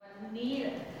นี้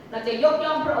เราจะยก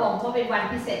ย่องพระองค์เพราะเป็นวัน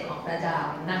พิเศษของพระเจ้า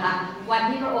นะคะวัน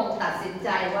ที่พระองค์ตัดสินใจ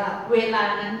ว่าเวลา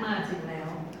นั้นมาถึงแล้ว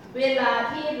เวลา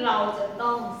ที่เราจะต้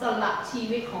องสละชี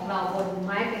วิตของเราบนไ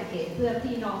ม้กางเขนเพื่อ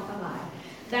พี่น้องทั้งหลาย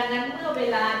ดังนั้นเมื่อเว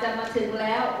ลาจะมาถึงแ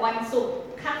ล้ววันศุกร์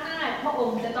ข้างหน้าพระอง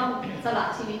ค์จะต้องสละ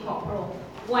ชีวิตของพระองค์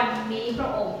วันนี้พร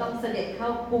ะองค์ต้องเสด็จเข้า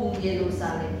กรุงเยรูซา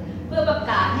เล็มเพื่อประ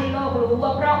กาศให้โลกรู้ว่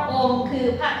าพระองค์คือ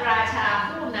พระราชา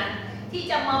ผู้นั้นที่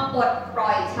จะมาปลดปล่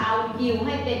อยชาวยิวใ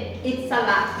ห้เป็นอิส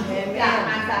ระจากม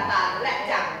ารซาตานและ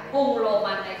จากกรุงโร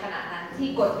มันในขณะนั้นที่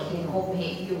กดขี่ข่มเห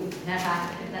งอยู่นะคะ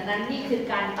ดังนั้นนี่คือ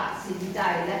การตัดสินใจ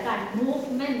และการ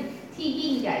movement ที่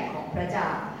ยิ่งใหญ่ของพระเจ้า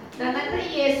ดังนั้นพระ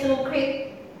เยซูคริสต์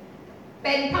เ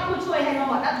ป็นพระผู้ช่วยให้ร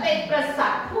อดและเป็นกษั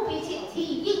ตริย์ผู้พิชิตที่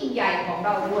ยิ่งใหญ่ของเร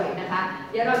าด้วยนะคะ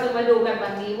เดี๋ยวเราจะมาดูกันวั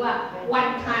นนี้ว่าวัน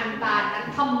ทานตาลนั้น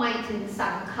ทำไมถึงส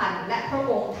ำคัญและพระ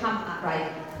องค์ทำอะไร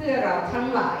เพื่อเราทั้ง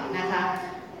หลายนะคะ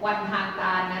วันทานต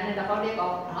าลนั้นเราก็เรียกว่า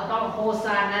เราต้องโฮซ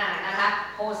าน่านะคะ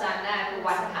โฮซาน่าคือ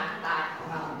วันทานตาลของ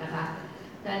เรานะคะ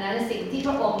ดังนั้นสิ่งที่พ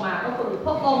ระองค์มาก็คือพ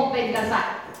ระองค์เป็นกษัตริ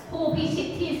ย์ผู้พิชิต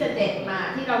ที่เสด็จมา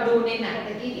ที่เราดูในหนังต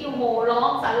ะกี้ที่โห่ร้อ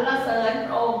งสรรเสริญพ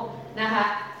ระองค์นะคะ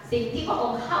สิ่งที่พระอ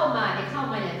งค์เข้ามาอ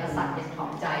ย่างกษัตริย์เป็นขอ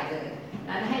งใจเลย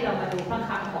นั้นให้เรามาดูพระค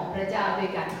ำของพระเจ้าด้ว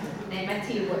ยกันในมัท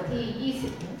ธิวบท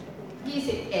ที่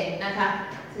21นะคะ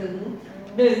ถึง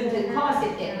1ถึงข้อ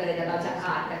11เลยเดี๋ยวเราจะ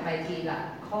อ่านกันไปทีละ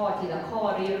ข้อ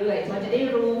เรื่อยๆเราจะได้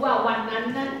รู้ว่าวันนั้น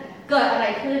เกิดอะไร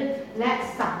ขึ้นและ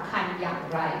สำคัญอย่าง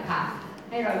ไรค่ะ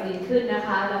ให้เรายืนขึ้นนะค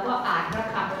ะแล้วก็อ่านพระ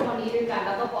คำข้อนี้ด้วยกันแ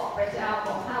ล้วก็บอกพระเจ้าบ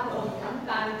อกข้าพระองค์ทั้ง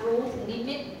การรู้ถึงนิ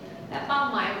มิตและเป้า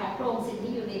หมายของพระองค์สิ่ง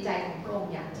ที่อยู่ในใจของพระอง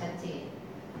ค์อย่างชัดเจน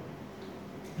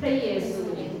พระเยซู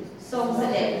ทรงเส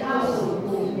ด็จเข้าสู่ก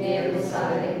รุงเยรูซา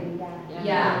เล็มอ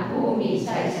ย่างผู้มี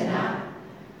ชัยชนะ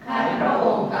ข้าพระอ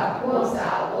งค์กับพวกส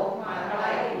าวกมาใกล้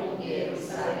กรุงเยรู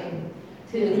ซาเล็ม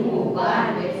ถึงหมู่บ้าน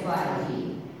เบธฟาฮี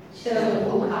เชิง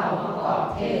ภูเขามะกอก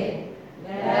เทศแ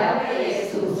ล้วพระเย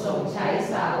ซูทรงใช้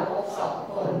สาวก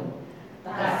2 คนต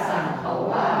รัสสั่งเขา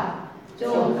ว่าจ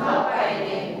งเข้าไปใน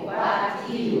หมู่บ้าน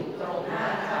ที่อยู่ตรงหน้า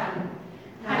ท่าน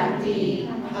ทันที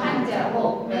ท่านจะพ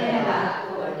บแม่ลา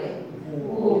ตัวหนึ่ง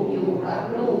ผูกอยู่กับ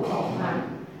ลูกของมัน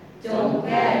จงแ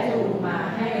ก้จูงมา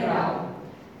ให้เรา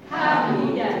ถ้ามี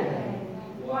อย่างไร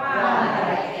ว่าอะไ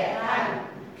รแก่ท่า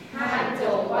นจ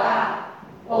งว่า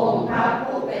องค์พระ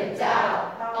ผู้เป็นเจ้า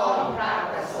ต้องพระ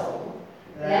ประสงค์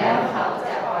แล้วเขาจ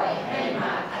ะปล่อยให้ม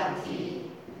าทันที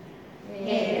เ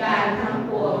หตุการณ์ทั้ง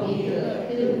ปวงมีเกิด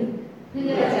ขึ้นเพื่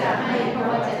อจะให้พระ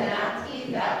วจนะที่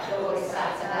ตรัสโดยศา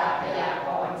สดาพยาก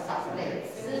รณ์สำเร็จ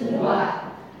ซึ่งว่า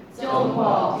จงบ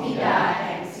อกธิดาแ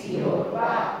ห่งซีโยนว่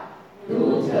าดู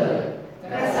เถิด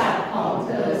กษัตริย์ของเธ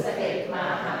อเสด็จมา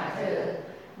หาเธอ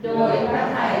โดยพระ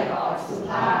ทัยอ่อนสุ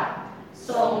ภาพ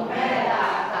ทรงแม่ลา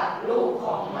กับลูกข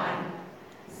องมัน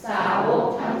สาวก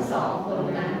ทั้ง2 คน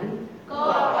นั้นก็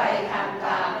ไปทำต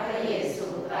ามพระเยซู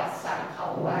ตรัสสั่งเขา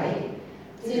ไว้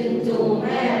จึงจูงแ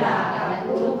ม่ลากับ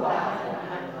ลูกของ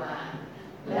มันมา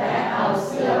และเอาเ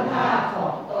สื้อผ้าขอ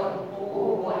งตนปู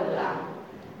บนหลัง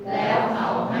แล้วเขา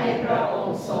ให้พระอง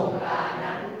ค์ทรงลา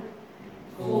นั้น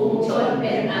ฝูงชนเ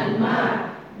ป็นอันมาก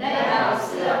ได้เอาเ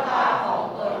สื้อผ้าของ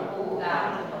ตนปูตาม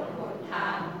ถนนหนทา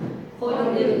งคน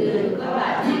อื่นๆก็ตั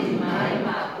ดกิ่งไม้ม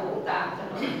าปูตามถ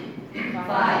นน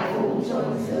ฝ่ายฝูงชน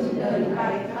ซึ่งเดินไป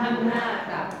ข้างหน้า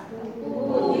กับ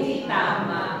ผู้ที่ตาม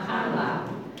มาข้างหลัง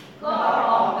ก็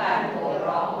ร้องกันโห่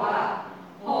ร้องว่า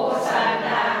โฮซา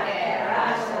น่าแด่รา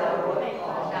ชโอรสข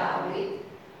องดาวิด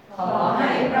ขอให้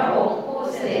พระองค์ผู้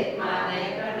เสด็จมาใน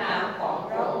พระนามของพ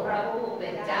ระองค์พระผู้เป็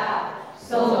นเจ้า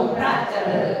ทรงพระเจ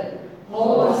ริญโฮ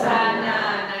ซาน่า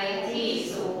ในที่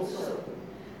สูงสุด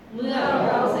เมื่อพร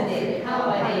ะองค์เสด็จเข้าไ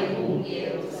ปในกรุงเย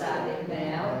รูซาเล็มแ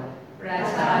ล้วประ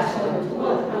ชาชนทั่ว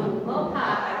กรุงก็พา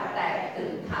กันแตกตื่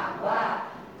นถามว่า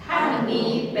ท่านนี้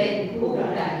เป็นผู้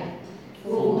ใด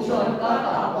ฝูงชนก็ต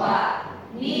อบว่า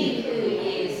นี่คือเย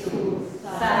ซู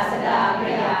ศาสดาพ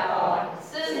ยากรณ์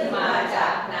ซึ่งมาจา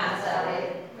กนาซาเรต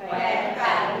แคว้นก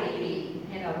าลิลีใ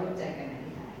ห้เราร่วมใจกันอธิ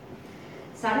ษฐาน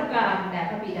สาธุการแด่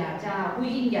พระบิดาเจ้าผู้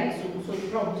ยิ่งใหญ่สูงสุด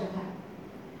พระองค์เจ้าค่ะ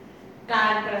กา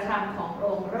รกระทำของพระ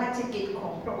องค์ราชกิจขอ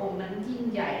งพระองค์นั้นยิ่ง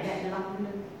ใหญ่และล้ำ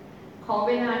ลึกขอเ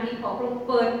วลานี้ขอพระองค์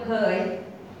เปิดเผย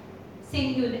สิ่ง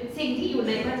ที่อยู่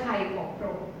ในพระทัยของพระ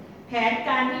องค์แผนก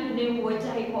ารที่อยู่ในหัวใจ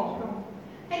ของพระองค์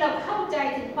ให้เราเข้าใจ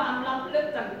ถึงความล้ำลึก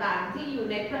ต่างๆที่อยู่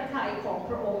ในพระทัยของพ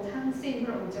ระองค์ทั้งสิ้นพ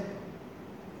ระองค์เจ้า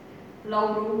เรา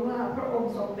รู้ว่าพระองค์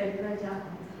ทรงเป็นพระเจ้า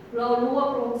เรารู้ว่า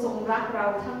พระองค์ทรงรักเรา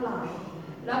ทั้งหลาย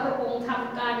และพระองค์ท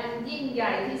ำการอันยิ่งให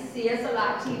ญ่ที่เสียสละ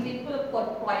ชีวิตเพื่อปลด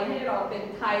ปล่อยให้เราเป็น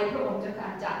ไทยพระองค์เจ้า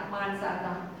จากมารซาต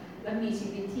านและมีชี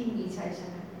วิตที่มีชัยช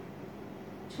นะ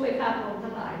ช่วยข้าพระองค์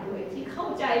ทั้งหลายด้วยที่เข้า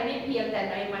ใจไม่เพียงแต่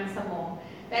ในมันสมอง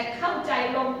แต่เข้าใจ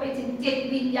ลงไปถึงจิต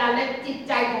วิญญาณและจิต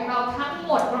ใจของเราทั้งห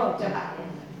มดพระองค์จะไหล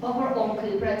เพราะพระองค์คื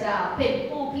อพระเจ้าเป็น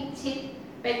ผู้พิชิต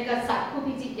เป็นกษัตริย์ผู้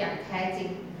พิชิตอย่างแท้จริง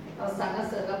เราสรร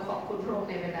เสริญและขอบคุณพระองค์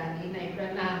ในเวลานี้ในพระ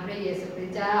นามพระเยซูคริส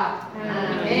ต์เจ้าอา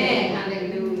เมนฮาเล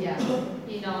ลูยา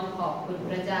พี่น้องขอบคุณ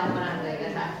พระเจ้ามากเลยน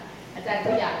ะคะอาจารย์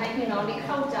ก็อยากให้พี่น้องได้เ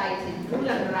ข้าใจถึงเ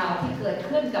รื่องราวที่เกิด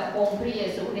ขึ้นกับองค์พระเย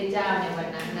ซูคริสต์เจ้าในวัน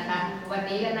นั้นนะคะวัน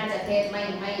นี้ก็น่าจะเทศไ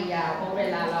ม่ยาวเพราะเว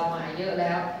ลาเรามาเยอะแ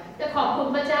ล้วจะขอบคุณ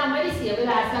พระเจ้าไม่ได้เสียเว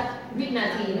ลาสักวินา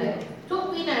ทีเลยทุก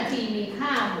วินาทีมีค่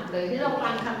าหมดเลยที่เราฟั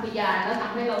งคำพยานแล้วท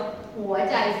ำให้เราหัว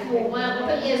ใจฟูมากว่า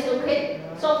พระเยซูคริสต์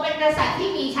ทรงเป็นกษัตริย์ที่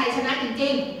มีชัยชนะจริ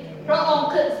งๆพระองค์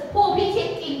คือผู้พิชิต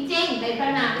จริงๆในพร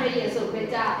ะนามพระเยซูคริส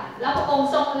ต์เจ้าแล้วพระองค์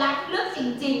ทรงรักเลือกจ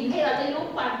ริงๆให้เราได้รู้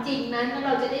ความจริงนั้นแล้วเร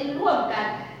าจะได้ร่วมกัน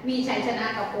มีชัยชนะ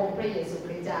กับองค์พระเยซูค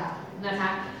ริสต์เจ้านะคะ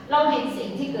เราเห็นสิ่ง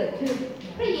ที่เกิดขึ้น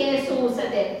พระเยซูเส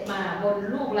ด็จมาบน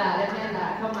ลูกลาและแม่ลา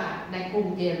เข้ามาในกรุง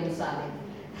เยรูซาเล็ม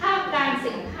ท่ามกลาง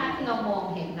สิ่งภาพที่เรามอง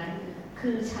เห็นนั้นคื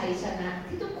อชัยชนะ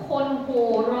ที่ทุกคนโห่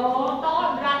ร้องต้อน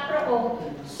รับพระองค์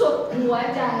สุดหัว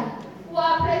ใจว่า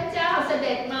พระเจ้าเส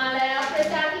ด็จมาแล้วพระ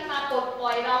เจ้าที่มาปลดปล่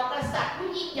อยเรากษัตริย์ผู้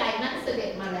ยิ่งใหญ่นั้นเสด็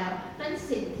จมาแล้วนั่น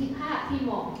สิ่งที่ภาพที่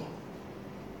มองเห็น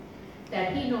แต่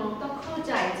พี่น้องต้องเข้าใ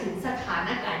จถึงสถาน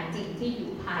การณ์จริงที่อ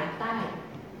ยู่ภายใต้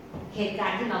เหตุกา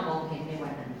รณ์ที่เรามองเห็นในวั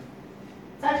นนั้น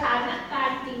สถานการ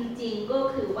ณ์จริงๆก็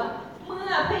คือว่าเมื่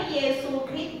อพระเยซู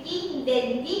คริสต์ยิ่งเด่น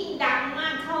ยิ่งดังมา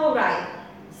กเท่าไหร่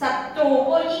ศัตรู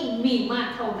ก็ยิ่งมีมาก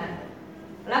เท่านั้น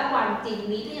และความจริง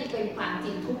นี้ก็ยังเป็นความจ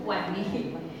ริงทุกวันนี้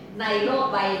ในโลก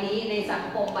ใบนี้ในสัง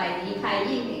คมใบนี้ใคร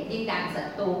ยิ่งเด่นยิ่งดังศั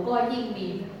ตรูก็ยิ่งมี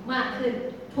มากขึ้น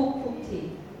ทุกที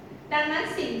ดังนั้น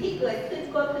สิ่งที่เกิดขึ้น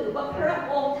ก็คือว่าพระ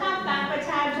องค์ท่ามกลางประ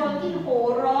ชาชนที่โห่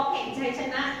ร้องแห่งชัยช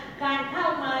นะการเข้า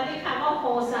มาด้วยคำว่าโฮ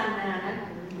ซานานั้น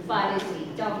ฟาริสี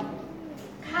จ้อง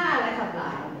ฆ่าและทำล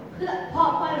ายเพรา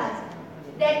ะว่าอะไร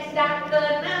เด็ดดังเกิ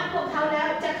นหน้าพวกเขาแล้ว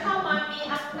จะเข้ามามี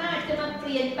อำนาจจะมาเป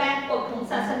ลี่ยนแปลงกฎของ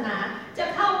ศาสนาจะ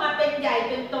เข้ามาเป็นใหญ่เ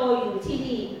ป็นโตอยู่ที่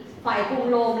นี่ฝ่ายกรุง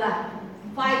โรมล่ะ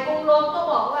ฝ่ายกรุงโรมก็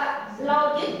บอกว่าเรา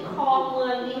ยึดครองเมื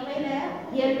องนี้ไว้แล้ว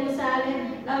เยรูซาเล็ม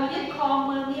เรายึดครองเ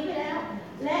มืองนี้ไว้แล้ว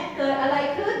และเกิดอะไร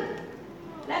ขึ้น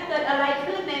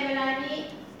ในเวลานี้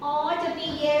จะมี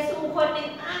เยซูคนหนึ่ง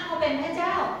อ้างว่าเป็นพระเจ้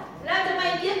าแล้วจะมา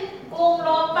ยึดกรุงโร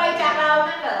มไปจากเรา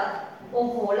นั่นเหรอโอ้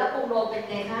โหแล้วกรุงโรมเป็น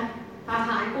ไงคะทห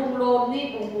ารกรุงโรมนี่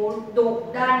โอ้โหดุ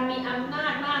ดันมีอำนา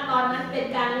จมากตอนนั้นเป็น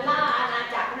การล่าอาณา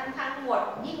จักรนั้นทั้งหมด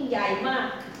ยิ่งใหญ่มาก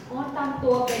ตั้งตั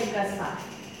วเป็นกษัตริย์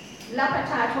แล้วประ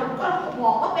ชาชนก็บ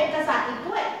อกว่าเป็นกษัตริย์อีก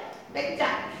ด้วยเป็นจั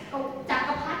ก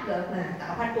รพรรดิเหรอจั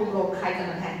กรพรรดิกรุงโรมใครจะ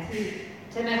มาแทนที่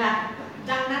ใช่ไหมคะ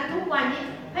ดังนั้นทุกวันนี้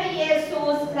พระเยซู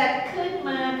เสด็จขึ้น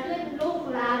ลูก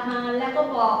ลามาแล้วก็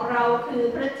บอกเราคือ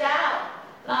พระเจ้า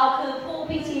เราคือผู้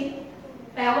พิชิต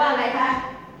แปลว่าอะไรคะ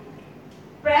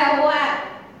แปลว่า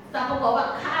สัมภบอกว่า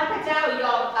ข้าพระเจ้าย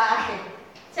อมตาย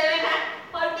ใช่ไหมคะ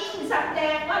พอยิ่งแสด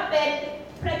งว่าเป็น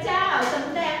พระเจ้าแส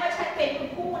ดงว่าฉันเป็น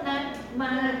ผู้นั้นม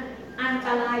าอันต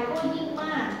รายก็ยิ่งม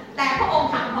ากแต่พระอง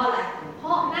ค์ทำเพราะอะไรเพร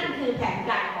าะนั่นคือแผน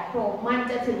การของพระองค์มัน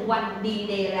จะถึงวันดี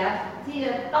เดย์แล้วที่จ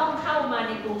ะต้องเข้ามาใ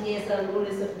นกรุงเ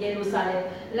ยรูซาเล็ม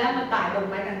และมาตายบน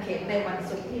ไม้กางเขนในวัน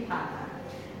ศุกร์ที่ผ่านมา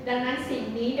ดังนั้นสิ่ง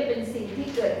นี้จะเป็นสิ่งที่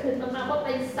เกิดขึ้นมากๆเพราะเ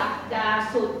ป็นสัปดาห์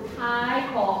สุดท้าย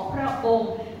ของพระอง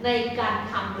ค์ในการ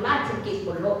ทำราชกิจบ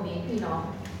นโลกนี้พี่น้อง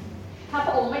ถ้าพ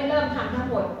ระองค์ไม่เริ่มทำทั้ง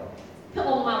หมดพระ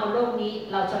องค์มาบนโลกนี้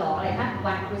เราฉลองอะไรคะ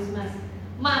วันคริสต์มาส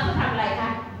มาเพื่อทำอะไรค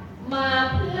ะมา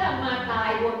เพื่อมาตาย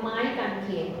บนไม้กางเข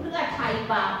นเพื่อไถ่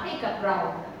บาปให้กับเรา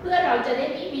เพื่อเราจะได้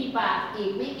ไม่มีบาปอี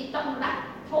กไม่มีต้องรับ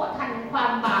โทษทันควา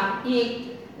มบาปอีก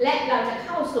และเราจะเ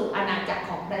ข้าสู่อาณาจักร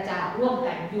ของพระเจ้าร่วม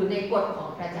กันอยู่ในกฎของ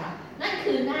พระเจ้านั่น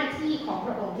คือหน้าที่ของพ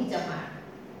ระองค์ที่จะมา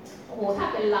โอ้โหถ้า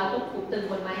เป็นเราต้องถูกตึง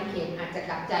บนไม้กางเขนอาจจะ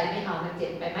กลับใจไม่เอามันเจ็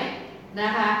บไปไหมนะ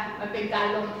คะมันเป็นการ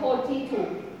ลงโทษที่ถูก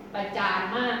ประจาน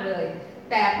มากเลย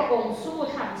แต่พระองค์สู้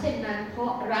ทำเช่นนั้นเพรา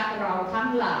ะรักเราทั้ง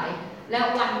หลายและ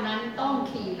วันนั้นต้อง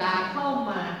ขี่ลาเข้า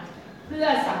มาเพื่อ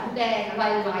สำแดงห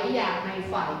ลายๆอย่างใน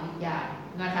ฝ่ายวิญญาณ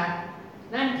นะคะ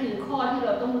นั่นคือข้อที่เร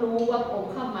าต้องรู้ว่าพระอง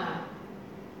ค์เข้ามา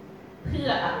เพื่อ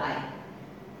อะไร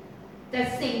แต่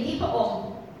สิ่งที่พระองค์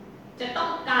จะต้อ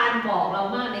งการบอกเรา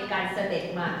มากในการเสด็จ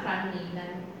มาครั้งนี้นั้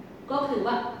นก็คือ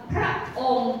ว่าพระอ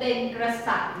งค์เป็นก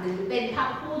ษัตริย์หรือเป็นพระ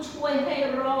ผู้ช่วยให้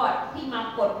รอดที่มา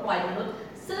ปลดปล่อยมนุษย์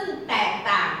ซึ่งแตก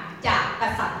ต่างจากก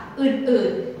ษัตริย์อื่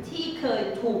นๆที่เคย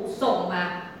ถูกส่งมา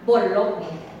บนโลก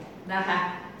นี้นะคะ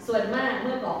ส่วนมากเ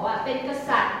มื่อบอกว่าเป็นก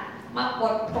ษัตริย์มาปล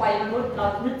ดปล่อยมนุษย์เรา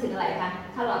นึกถึงอะไรคะ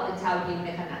ถ้าเราเป็นชาวยิวใน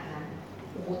ขณะนั้น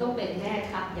โอ้โหต้องเป็นแม่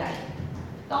ทัพใหญ่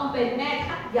ต้องเป็นแม่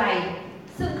ทัพใหญ่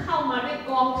ซึ่งเข้ามาด้วย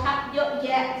กองทัพเยอะแย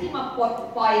ะที่มาปลด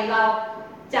ปล่อยเรา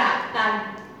จากการ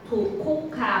ถูกคุก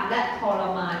คามและทร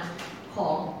มานขอ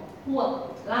งพวก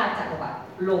ราชจักรวรรดิ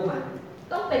โรมัน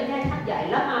ต้องเป็นแม่ทัพใหญ่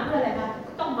แล้วมาเพื่ออะไรคะ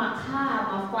ก็ต้องมาฆ่า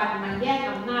มาฟันมาแย่ง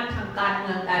อำนาจทางการเ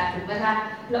มืองกันถูกไหมคะ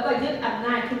แล้วก็ยึดอำน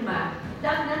าจขึ้นมา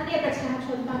ดังนั้นเนี่ยประชาช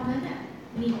นตอนนั้นเนี่ย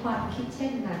มีความคิดเช่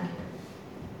นนั้น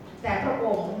แต่พระอ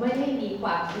งค์ไม่ได้มีคว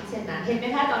ามคิดเช่นนั้นเห็นไหม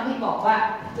คะตอนที่บอกว่า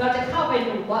เราจะเข้าไปห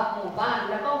มู่บ้าน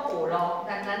แล้วก็โห่ร้อง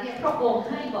ดังนั้นเนี่ยพระองค์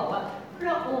ให้บอกว่าพร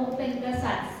ะองค์เป็นก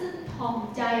ษัตริย์ซึ่งทอม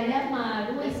ใจและมา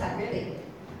ด้วยสันติ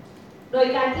โดย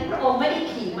การที่พระองค์ไม่ได้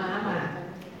ขี่ม้ามา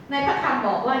ในพระคำบ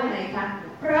อกว่าอย่างไรคะ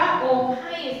พระองค์ใ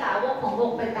ห้สาวกของพระอ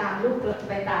งค์ไปตา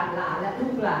มลาและลู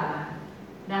กลามา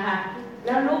นะคะแ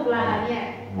ล้วลูกลาเนี่ย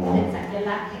เป็นสัญ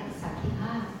ลักษณ์แห่งสันติภ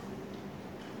าพ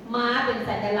ม้าเป็น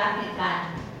สัญลักษณ์แห่งการ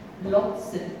ลบ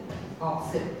ศึกออก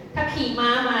ศึกถ้าขี่ม้า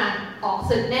มาออก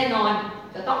ศึกแน่นอน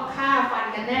จะต้องฆ่าฟัน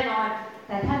กันแน่นอนแ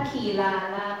ต่ถ้าขี่ลา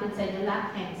เป็นสัญลักษ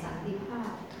ณ์แห่งสันติภาพ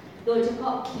โดยเฉพา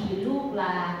ะขี่ลูกล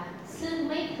าซึ่ง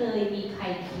ไม่เคยมีใคร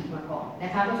ขี่มาก่อนน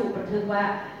ะคะก็ถูกบันทึกว่า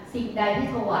สิ่งใดที่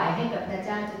ถวายให้กับพระเ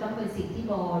จ้าจะต้องเป็นสิ่งที่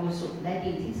บริสุทธิ์และ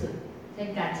ดีที่สุดเช่น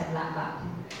การชำระบาป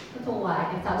ก็ถวาย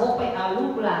สาวกไปเอาลู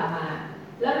กลามา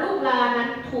แล้วลูกลานั้น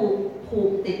ถูกผู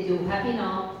กติดอยู่ค่ะพี่น้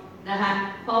องนะคะ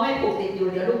พอไม่ผูกติดอยู่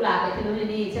เดี๋ยวลูกลาไปที่นู่นที่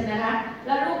นี่ใช่ไหมคะแ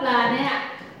ล้วลูกลาเนี่ย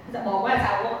จะบอกว่าส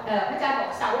าวกพระเจ้าบอ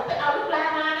กสาวกไปเอาลูกลา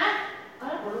มานะ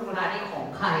ลูกลานี่ของ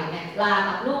ใครเนี่ยลา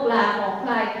กับลูกลาของใค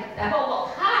รแต่พระองค์บอก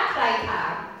ถ้าใครถา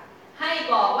มให้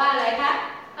บอกว่าอะไรคะ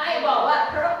ให้บอกว่า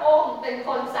พระองค์เป็นค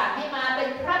นสั่งให้มาเป็น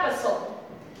พระประสงค์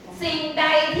สิ่งใด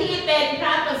ที่เป็นพร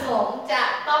ะประสงค์จะ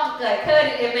ต้องเกิดขึ้น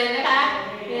เอเมนนะคะ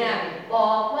เนี่ยบ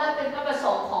อกว่าเป็นพระประส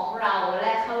งค์ของเราแล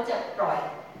ะเขาจะปล่อย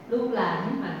ลูกหลานใ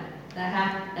ห้มานะคะ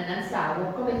ดังนั้นสาวก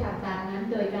ก็ไปทำตามนั้น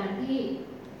โดยการที่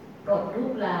ปลดลู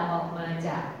กลาออกมาจ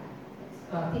าก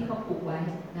ที่เขาผูกไว้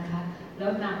นะคะแล้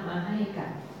วนำมาให้กับ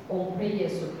องค์พระเย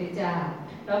ซูคริสต์เจ้า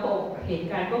แล้วเหตุ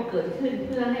การณ์ก็เกิดขึ้นเ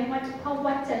พื่อให้พระว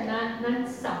จนะนั้น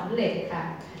สำเร็จค่ะ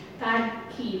การ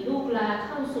ขี่ลูกลาเ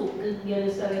ข้าสู่กรุงเย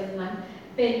รูซาเล็มนั้น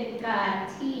เป็นการ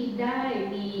ที่ได้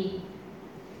มี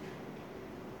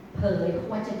เผยพระ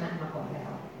วจนะมาก่อนแล้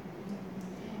ว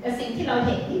แต่สิ่งที่เราเ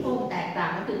ห็นที่พระองค์แตกต่าง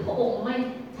ก็คือพระองค์ไม่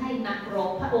ใช่นักร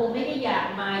บพระองค์ไม่ได้อยาก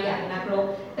มาอย่างนักรบ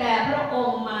แต่พระอง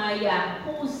ค์มาอย่าง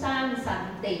ผู้สร้างสัน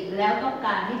ติแล้วต้องก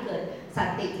ารให้เกิดสัน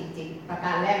ติจริงๆประก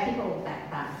ารแรกที่พระองค์แตก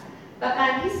ต่างประกา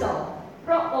รที่สองพ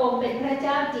ระองค์เป็นพระเ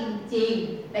จ้าจริง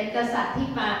ๆเป็นกษัตริย์ที่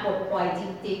มาปลดปล่อยจ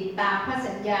ริงๆตามพระ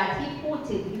สัญญาที่พูด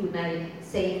ถึงอยู่ใน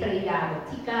เสกริยาบท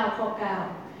ที่9ข้อ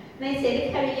9ในเส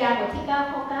กริยาบทที่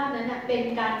9ข้อ9นั้นเป็น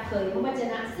การเผยพระวจ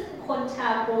นะซึ่งคนชา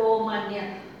วโรมันเนี่ย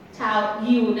ชาว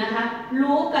ยิวนะคะ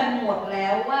รู้กันหมดแล้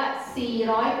วว่า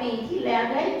400 ปีที่แล้ว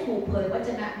ได้ถูกเผยวจ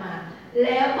นะมาแ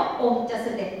ล้วพระองค์จะเส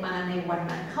ด็จมาในวัน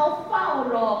นั้นเขาเฝ้า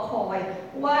รอคอย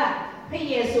ว่าพระ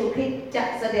เยซูคริสต์จะ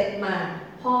เสด็จมา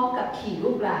พร้อมกับขี่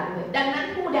ลูกลาด้วยดังนั้น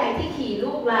ผู้ใดที่ขี่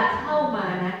ลูกลาเข้ามา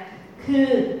นะคือ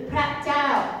พระเจ้า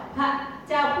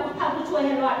ผู้ช่วยใ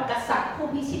ห้รอดกษัตริย์ผู้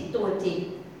พิชิตตัวจริง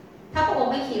ถ้าพระอง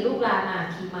ค์ไม่ขี่ลูกลามา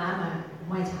ขี่ม้ามา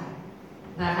ไม่ใช่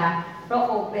นะคะพระ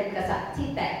องค์เป็นกษัตริย์ที่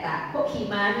แตกต่างพวกขี่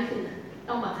ม้านี่คือ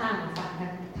ต้องมาฆ่ามาฟันกั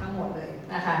นทั้งหมดเลย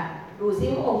นะคะดูซิ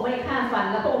พระองค์ไม่ฆ่าฟัน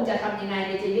แล้วพระองค์จะทำยังไงใ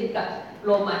นจะยึดกับโ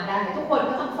รมันได้ทุกคน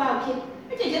ก็ต้องเฝ้าคิด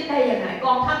จะยึดได้ยังไงก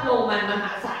องทัพโรมันมห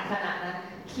าศาลขนาดนั้น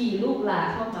ขี่ลูกลา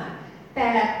เข้ามาแต่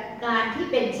การที่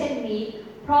เป็นเช่นนี้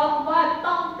เพราะว่า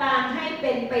ต้องการให้เ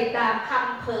ป็นไปตามค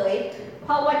ำเผยพ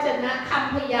ระวจนะค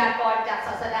ำพยากรณ์จากศ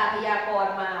าสดาพยากร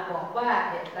ณ์มาบอกว่า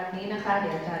ดังนี้นะคะเ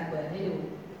ดี๋ยวอาจารย์เปิดให้ดู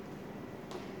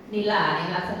นี่ลาใน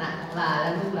ลักษณะของลาแล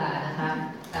ะลูกลานะคะ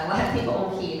แต่ว่าที่พระอง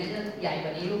ค์ขี่นั่นก็ใหญ่กว่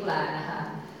านี้ลูกลานะคะ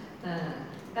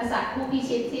กษัตริย์ผู้พิ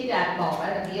ชิตที่อาจารย์บอกไว้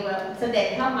แบบนี้ว่าเสด็จ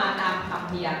เข้ามาตามค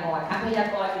ำพยากรณ์คำพยา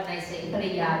กรณ์อยู่ในเสก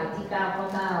ริยาบทที่9ข้อ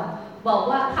9บอก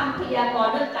ว่าคำพยากร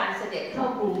ณ์เรื่องการเสด็จเข้า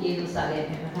กรุงเยรูซาเล็ม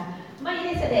นะคะไม่ไ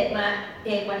ด้เสด็จมาเอ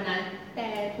งวันนั้นแต่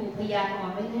ถูกพยากร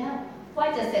ณ์ไว้แล้วว่า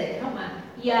จะเสด็จเข้ามา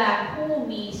อย่างผู้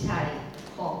มีชัย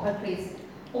ของพระคริสต์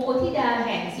โอธิดาแ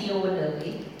ห่งซิโอนเอ๋ย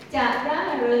จะร่า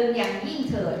เริงอย่างยิ่ง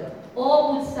เถิดโอ้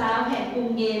บุตรสาวแห่งกรุง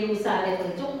เยรูซาเล็ม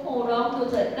จงโห่ร้องดู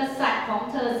เถิดกษัตริย์ของ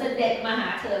เธอเสด็จมาหา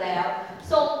เธอแล้ว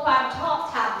ทรงความชอบ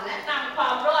ธรรมและนำควา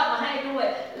มรอดมาให้ด้วย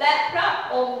และพระ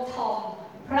องค์ทอม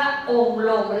พระองค์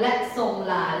ลงและทรง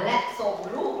ลาและทรง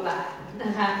ลูกหลานน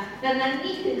ะคะดังนั้น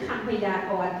นี่คือคำพยา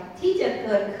กรณ์ที่จะเ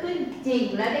กิดขึ้นจริง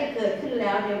และได้เกิดขึ้นแ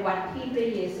ล้วในวันที่พระ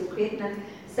เยซูคริสต์นั้น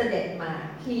เสด็จมา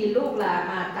ขี่ลูกลา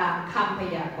มาตามคำพ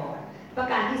ยากรณ์ประ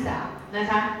การที่3นะ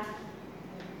คะ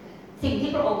สิ่ง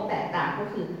ที่พระองค์แตกต่างก็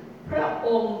คือพระอ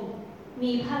งค์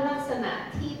มีพระลักษณะ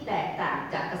ที่แตกต่าง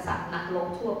จากกษัตริย์นักรบ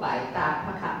ทั่วไปตามพ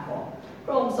ระคำบอกพ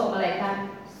ระองค์ทรงอะไรคะ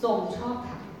ทรงชอบธ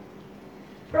รรม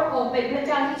พระองค์เป็นพระเ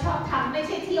จ้าที่ชอบธรรมไม่ใ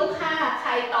ช่เที่ยวฆ่าใค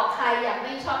รต่อใครอย่างไ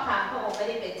ม่ชอบธรรมพระองค์ไม่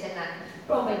ได้เป็นเช่นนั้น พ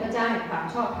ระองค์เป็นพระเจ้าแห่งความ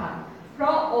ชอบธรรมพระ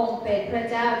องค์เป็นพระ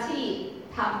เจ้าที่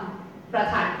ทำประ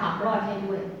ทานความรอดให้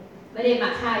ด้วยไม่ได้มา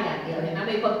ฆ่าอย่างเดียวเห็นไหมไ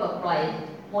ม่คนปลดปล่อย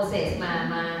โมเสสมา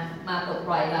ปลดป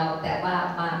ล่อยเราแต่ว่า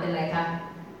มาเป็นอะไรครับ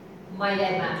ไม่ได้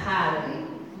มาฆ่าเลย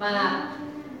มา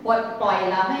ปลดปล่อย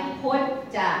เราให้พ้น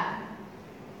จาก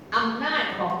อำนาจ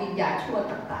ของวิญญาณชั่ว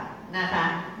ต่างๆนะคะ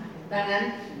ดังนั้น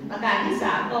ประการที่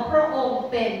3ก็พระองค์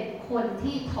เป็นคน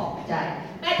ที่ถ่อมใจ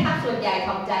แม่ทัพส่วนใหญ่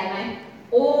ถ่อมใจไหม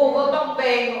โอ้ก็ต้องเ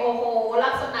บ่งโอ้โหลั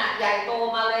กษณะใหญ่โต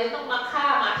มาเลยต้องมาฆ่า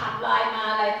มาทำลายมา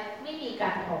อะไรไม่มีกา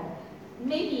รถ่อม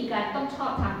ไม่มีการต้องชอ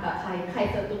บทำกับใคร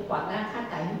ศัตรูขวางหน้าฆ่า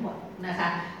ตายให้หมดนะคะ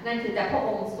นั่นคือแต่พระอ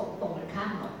งค์ส่งตรงกันข้า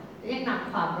มหมดยังน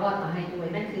ำความรอดมาให้ด้วย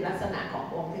นั่นคือลักษณะของ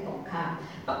องค์ที่ตรงข้าม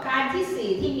ประการที่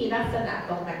4ที่มีลักษณะ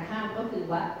ตรงกันข้ามก็คือ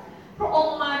ว่าพระอง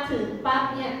ค์มาถึงปั๊บ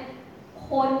เนี่ย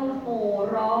คนโห่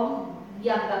ร้องอ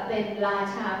ย่างกับเป็นรา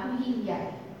ชาผู้ยิ่งใหญ่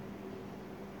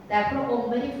แต่พระองค์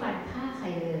ไม่ได้ฟันฆ่าใคร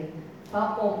เลยเพราะ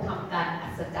องค์ทำการอั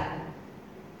ศจรรย์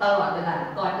ตลอดเวลา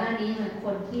ก่อนหน้านี้มันค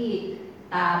นที่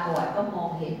ตาบอดก็มอง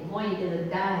เห็นง่อยเดิน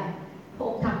ได้พระอ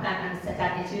งค์ทำการอัศจรร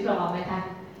ย์ในชีวิตเราไหมคะ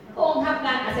พระองค์ทำก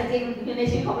ารอัศจรรย์อยู่ใน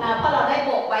ชีวิตของเราเพราะเราได้โบ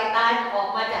กใบตาออก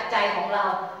มาจากใจของเรา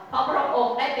เพราะพระอง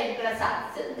ค์ได้เป็นกษัตริย์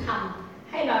ซึ่งทำ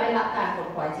ให้เราได้รับการปลด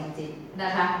ปล่อยจริงๆน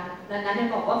ะคะดังนั้นได้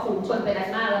บอกว่าฝูงชนเป็นอัน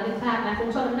มากเราไม่ทราบนะฝูง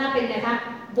ชนอันมากเป็นไงคะ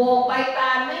โบกใบตา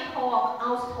ไม่พอเอ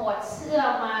าถอดเสื้อ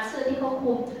มาเสื้อที่เขาค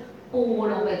ลุมปู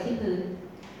ลงไปที่พื้น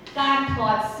การถอ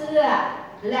ดเสื้อ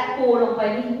และปูลงไป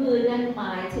ที่พื้นนั่นหม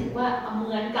ายถึงว่าเห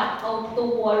มือนกับเอาตั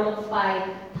วลงไป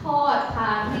ทอดท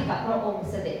างให้กับพระองค์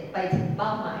เสด็จไปถึงเป้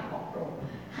าหมายของพระองค์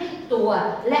ให้ตัว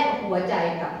และหัวใจ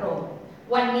กับพระองค์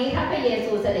วันนี้ถ้าพระเย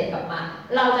ซูเสด็จกลับมา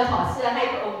เราจะถอดเสื้อให้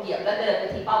พระองค์เหยียบและเดินไป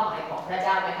ที่เป้าหมายของพระเ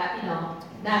จ้าไหมคะพี่น้อง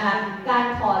นะคะการ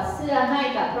ถอดเสื้อให้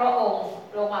กับพระองค์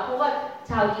ลงมาเพราะว่า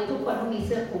ชาวยิวทุกคนต้องมีเ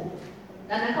สื้อคลุม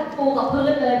ดังนั้นเขาปูกับพื้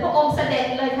นเลยพระองค์เสด็จ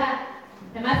เลยค่ะ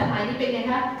เห็นไหมสมัยนี้เป็นไง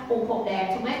คะปูพรมแดง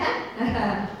ถูกไหมคะ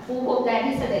ปูพรมแดง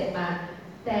ที่เสด็จมา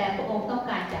แต่พระองค์ต้อง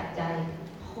การจากใจ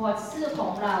ถอดเสื้อขอ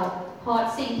งเราถอด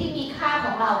สิ่งที่มีค่าข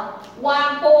องเราวาง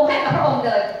ปูให้กับพระองค์เ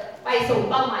ลยไปสู่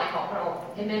เป้าหมายของพระองค์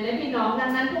เห็นไหมพี่น้องดั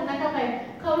งนั้นพวกนั้น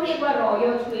เขาเรียกว่า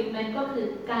royal treatment ก็คือ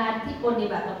การที่ปฏิ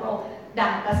บัติกับพระองค์ดั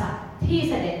งกษัตริย์ที่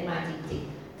เสด็จมาจริง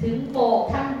ๆถึงโบก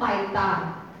ทั้งใบตาล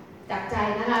จากใจ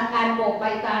นะคะการโบกใบ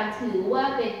ตาลถือว่า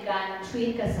เป็นการ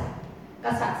treat กษัตริ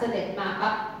ย์เสด็จมา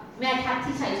ปั๊บแม่ทัพ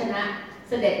ที่ชัยชนะ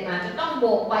เสด็จมาจะต้องโบ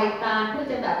กใบตาลเพื่อ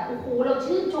จะแบบโอ้โหเรา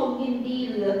ชื่นชมยินดี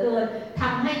เหลือเกินท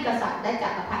ำให้กษัตริย์ได้จั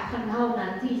กรพรรดิเท่านั้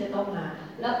นที่จะต้องมา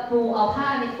แล้วปูเอาผ้า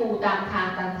ในปูตามทาง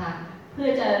เพื่อ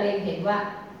จะเล็งเห็นว่า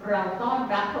เราต้อน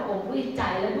รับพระองค์ด้วยใจ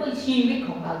และด้วยชีวิตข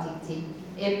องเราจริง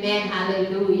ๆเอเมนฮาเล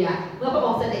ลูยาเมื่อพระอ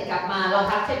งค์เสด็จกลับมาเรา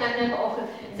ทำเช่นนั้นเมื่อพระองค์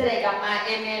เสด็จกลับมาเอ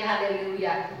เมนฮาเลลูย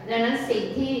าดังนั้นสิ่ง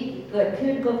ที่เกิด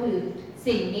ขึ้นก็คือ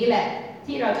สิ่งนี้แหละ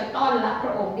ที่เราจะต้อนรับพ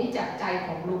ระองค์นี้จากใจข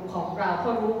องลูกของเราเพร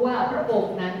าะรู้ว่าพระอง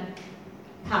ค์นั้น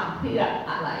ทำเพื่อ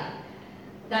อะไร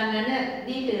ดังนั้น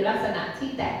นี่คือลักษณะที่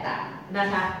แตกต่างนะ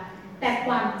คะแต่ค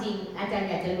วามจริงอาจารย์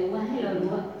อยากจะรู้ว่าให้เรารู้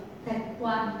ว่าแต่คว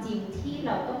ามจริงที่เ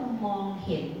ราต้องมองเ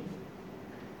ห็น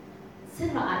ซึ่ง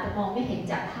เราอาจจะมองไม่เห็น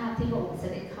จากภาพที่พระองค์เส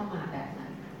ด็จเข้ามาแบบนั้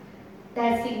นแต่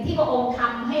สิ่งที่พระองค์ท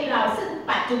ำให้เราซึ่ง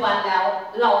ปัจจุบันแล้ว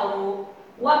เรารู้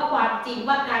ว่าความจริง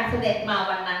ว่าการเสด็จมา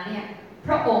วันนั้นเนี่ยพ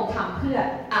ระองค์ทำเพื่อ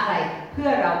อะไรเพื่อ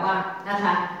เราบ้างนะค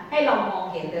ะให้เรามอง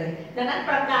เห็นเลยดังนั้น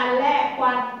ประการแรกคว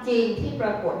ามจริงที่ปร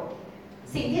ากฏ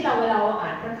สิ่งที่เราเวลาอ่า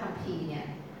นพระคัมภีร์เนี่ย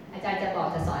อาจารย์จะ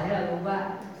สอนให้เรารู้ว่า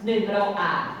1เราอ่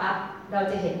านปั๊บเรา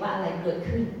จะเห็นว่าอะไรเกิด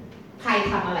ขึ้นใคร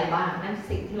ทำอะไรบ้างนั่น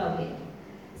สิ่งที่เราเห็น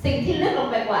สิ่งที่ลึกลง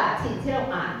ไปกว่าสิ่งที่เรา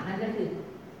อ่านนั่นก็คือ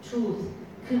truth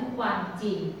คือความจ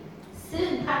ริงซึ่ง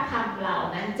พระธรรมเหล่า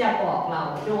นั้นจะบอกเรา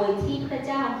โดยที่พระเ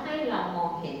จ้าให้เรามอ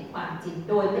งเห็นความจริง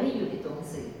โดยไม่ได้อยู่ในตัวหนัง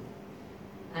สือ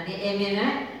อันนี้เอเมนน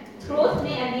ะ truth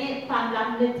นี่อันนี้ความล้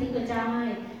ำลึกที่พระเจ้าให้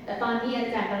แต่ตอนนี้อา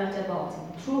จารย์กำลังจะบอกถึง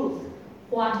truth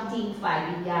ความจริงฝ่าย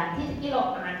วิญญาณที่เรา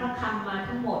อ่านพระคำมา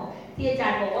ทั้งหมดที่อาจา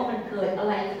รย์บอกว่ามันเกิดอะ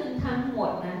ไรขึ้นทั้งหม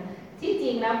ดนั้นที่จ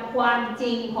ริงแล้วความจ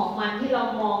ริงของมันที่เรา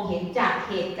มองเห็นจาก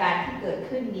เหตุการณ์ที่เกิด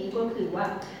ขึ้นนี้ก็คือว่า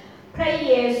พระเ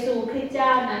ยซูคริสต์เจ้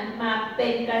านั้นมาเป็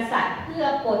นกษัตริย์เพื่อ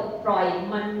ปลดปล่อย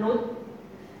มนุษย์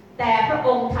แต่พระอ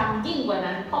งค์ทำยิ่งกว่า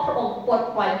นั้นเพราะพระองค์ปลด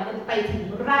ปล่อยมนุษย์ไปถึง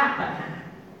รากปัญหา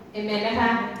เอเมนนะค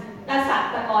ะกษัตริย์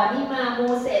แต่ก่อนนี่มาโม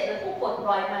เสสเป็นผู้ปลดป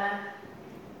ล่อยมา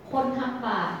คนทำบ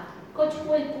าปก็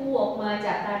ช่วยกู้ออกมาจ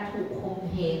ากการถูกข่ม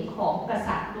เหงของก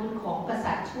ษัตริย์นู้นของก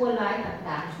ษัตริย์ชั่วร้าย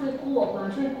ต่างๆช่วยกู้ออกมา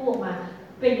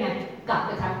เป็นไงกลับไป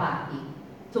ทำบาปอีก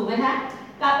ถูกไหมคะ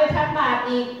กลับไปทำบาป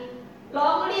อีกร้อ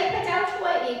งเรียกพระเจ้าช่ว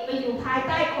ยอีกไปอยู่ภายใ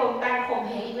ต้การข่ม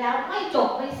เหงแล้วไม่จบ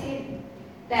ไม่สิ้น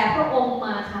แต่พระองค์ม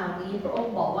าคราวนี้พระอง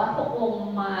ค์บอกว่าพระองค์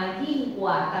มายิ่งก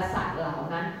ว่ากษัตริย์เหล่า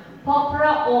นั้น เพราะพร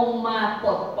ะองค์มาปล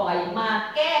ดปล่อยมา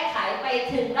แก้ไขไป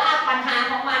ถึงรากปัญหา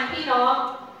ของมันพี่น้อง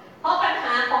เพราะปัญห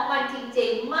าของมันจริ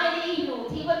งๆไม่ได้อยู่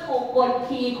ที่ว่าถูกกด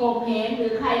ขี่ข่มเหงหรื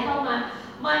อใครเข้ามา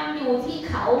มันอยู่ที่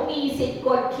เขามีสิทธิ์ก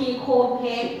ดขี่ข่มเห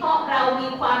งเพราะเรามี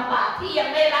ความบาปที่ยัง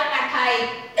ไม่รักกันใคร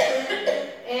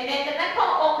เอเมนดังนั้นพร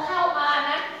ะองค์เข้ามา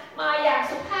นะมาอย่าง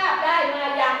สุภาพได้มา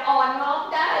อย่างอ่อนน้อม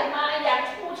ได้มาอย่าง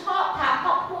ผู้ชอบธรรมเพ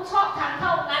ราะผู้ชอบธรรมเท่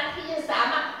านั้นที่จะสา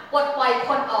มารถปลดปล่อยค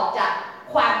นออกจาก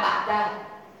ความบาปได้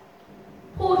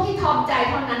ผู้ที่ทอมใจ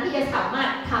เท่านั้นที่จะสามาร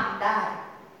ถทำได้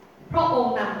พระอง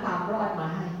ค์นำความรอดมา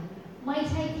ให้ไม่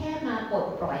ใช่แค่มาปลด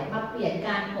ปล่อยมาเปลี่ยนก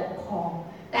ารปกครอง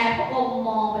แต่พระองค์ม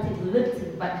องไปถึงลึกถึ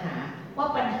งปัญหาว่า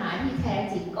ปัญหาที่แท้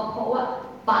จริงก็เพราะว่า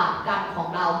บาปกรรมของ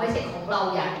เราไม่ใช่ของเรา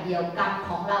อย่างเดียวกรรม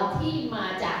ของเราที่มา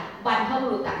จากบรรพบุ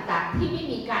รุษต่างๆที่ไม่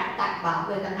มีการตัดบาปเ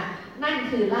ลยนะคะนั่น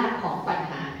คือรากของปัญ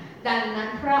หาดังนั้น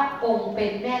พระองค์เป็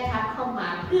นแม่ทัพเข้ามา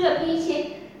เพื่อพิชิต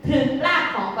ถึงราก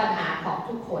ของปัญหาของ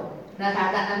ทุกคนนะคะ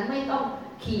ดังนั้นไม่ต้อง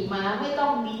ขี่ม้าไม่ต้อ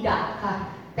งมีดาบค่ะ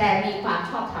แต่มีความ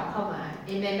ชอบธรรมเข้ามาเอ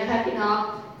เมนนะคะพี่น้อง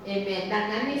เอเมนดัง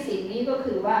นั้นในสิ่งนี้ก็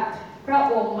คือว่าพระ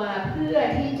องค์มาเพื่อ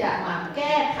ที่จะมาแ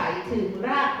ก้ไขถึงร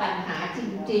ากปัญหาจ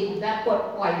ริงๆและปลด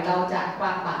ปล่อยเราจากคว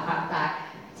ามบาปความตาย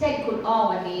เช่นคุณอ้อ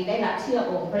วันนี้ได้รับเชื่อ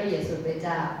องค์พระเยซูคริสต์เ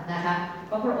จ้านะคะเ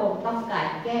พราะพระองค์ต้องการ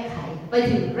แก้ไขไป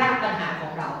ถึงรากปัญหาขอ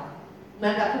งเราเหมื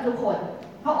อนกับทุกๆคน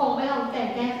พระองค์ไม่ต้องการ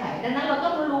แก้ไขดังนั้นเราต้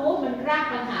องรู้มันราก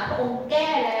ปัญหาพระองค์แก้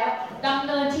แล้วดำเ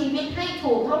นินชีวิตให้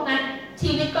ถูกเท่านั้น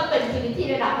ชีวิตก็เป็นชีวิตที่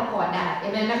ได้รับพระพรได้เห็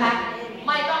นไหมนะคะไ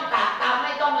ม่ต้องตากตามไ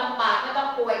ม่ต้องลำบากไม่ต้อง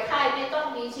ป่วยไข้ไม่ต้อง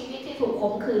มีชีวิตที่ถูก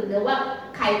ข่มขืนหรือว่า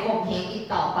ใครข่มเหงอีก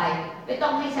ต่อไปไม่ต้อ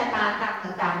งให้ชะตากรรม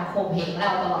ต่างๆมาข่มเหงเรา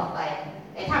ตลอดไป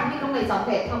ไอ้ทำนี่ก็ไม่สำเ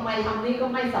ร็จทำไมทำนี่ก็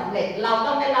ไม่สำเร็จเรา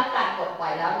ต้องได้รับการปลดปล่อ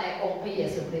ยแล้วในองค์พระเย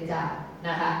ซูคริสต์เจ้าน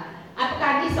ะคะประกา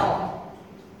รที่สอง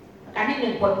ประการที่ห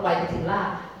นึ่งปลดปล่อยไปถึงราก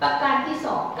ประการที่ส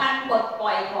องการปลดปล่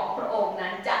อยของพระองค์นั้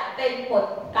นจะเป็น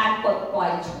การปลดปล่อย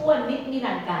ชั่วนิ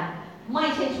รันดร์การไม่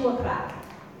ใช่ชั่วคราว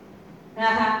น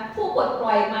ะคะผู้ปลดป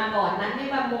ล่อยมาก่อนนั้นไม่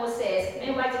ว่าโมเสสไม่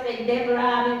ว่าจะเป็นเดโบร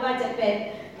าไม่ว่าจะเป็น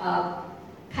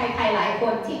ใครหลายค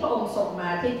นที่พระองค์ส่งมา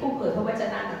ที่ผู้เผยพระวจ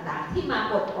นะต่างๆที่มา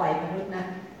ปลดปล่อยมนุษย์นะ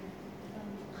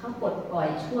เขาปลดปล่อย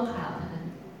ชั่วคราวนั้น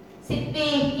10 ปี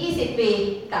20 ปี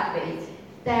กลับไปอีก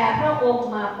แต่พระองค์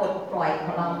มาปลดปล่อยขอ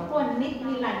งเราพ้นนิ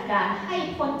รันดร์การให้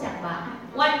พ้นจากบาป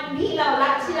วันที่เรารั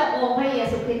บเชื่อองค์พระเย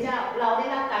ซูคริสต์เจ้าเราได้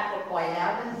รับการปลดปล่อยแล้ว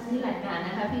นิรันดร์การน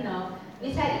ะคะพี่น้องไ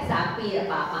ม่ใช่อีก3 ปี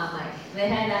บาปมาใหม่ไม่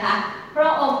ใช่นะคะพระ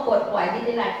องค์ปลดปล่อยนิ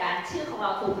รันดร์การชื่อของเร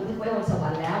าถูกบันทึกไว้บนสวร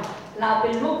รค์แล้วเราเป็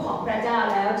นลูกของพระเจ้า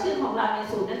แล้วชื่อของเราใน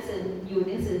สู่หนังสืออยู่ใน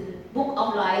หนังสือ Book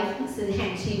of Life หนังสือแห่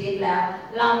งชีวิตแล้ว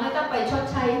เราไม่ต้องไปชด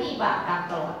ใช้หนี้บาปกรรม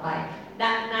ตลอดไป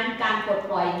ดังนั้นการปลด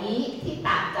ปล่อยนี้ที่แ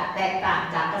ตกต่าง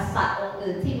จากกษัตริย์องค์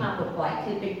อื่นที่มาปลดปล่อย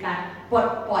คือเป็นการปลด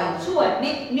ปล่อยชั่ว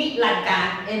นิรันดร์การ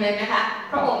เห็นไหมคะ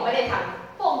พระองค์ไม่ได้ท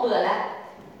ำพระองค์เบื่อแล้ว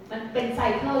มันเป็นไซ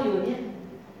เคิลอยู่เนี่ย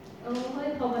โอ้ย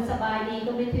พอมันสบายดี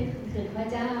ก็ไม่ถึงพระ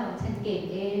เจ้าฉันเก่ง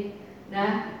เองนะ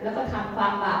แล้วก็ทำควา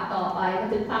มบาปต่อไปพอ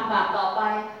ถึงความบาปต่อไป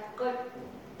ก็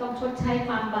ต้องชดใช้ค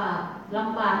วามบาปล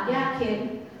ำบากยากเข็ญ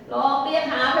ลองเรียก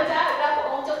หาพระเจ้าแล้วพระ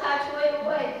องค์เจ้าข้าช่วย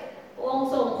ด้วยองค์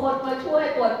ส่งคนมาช่วย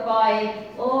ปลดปล่อย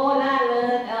โอ้ล่าเริ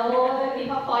งมี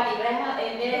พระพรอีกแล้วเอ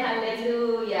เมนฮาเลลู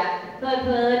ยาเพ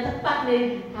ลินสักพักหนึ่ง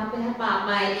ทำไปทำบาปให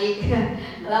ม่อีก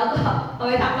แล้วก็เอา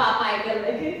ไปทำบาปใหม่เกิดอะไร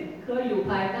ขึ้นก็อยู่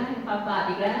ภายใต้ความบาป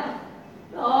อีกแล้ว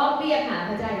เรียกหาพ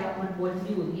ระเจ้าแล้วมันวนอ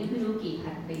ยู่อย่างนี้ไม่รู้กี่พั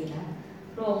นปีแล้ว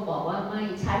พระองค์บอกว่าไม่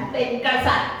ฉันเป็นก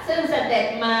ษัตริย์ซึ่งเสด็จ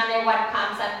มาในวันพาม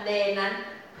ซันเดย์นั้น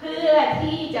เพื่อ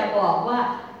ที่จะบอกว่า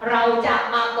เราจะ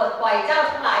มาปลดปล่อยเจ้า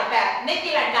ทั้งหลายแบบนิ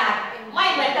รันดร์การไม่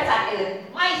เหมือนกษัตริย์อื่น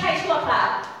ไม่ใช่ชั่วคราว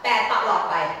แต่ตลอด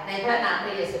ไปในพระนามพร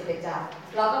ะเยซูคริสต์เจ้า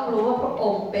เราต้องรู้ว่าพระอ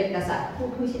งค์เป็นกษัตริย์ผู้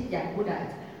พิชิตอย่างผู้ใด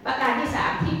ประการที่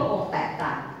3ที่พระองค์แตกต่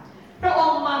างพระอ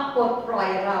งค์มาปลดปล่อย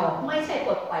เราไม่ใช่ป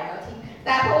ลดปล่อยเราทิ้งแ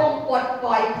ต่พระองค์ปลดป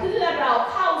ล่อยเพื่อเรา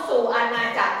เข้าสู่อาณา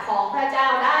จักรของพระเจ้า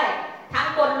ได้ทั้ง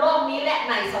บนโลกนี้และ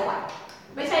ในสวรรค์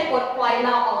ไม่ใช่ปลดปล่อยเร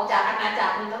าออกจากอาณาจัก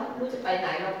รนี้แล้วรู้จะไปไหน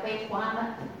เราไปคว้าแล้ว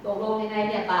ตกลงยังไง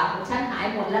เนี่ยบาปของฉันหาย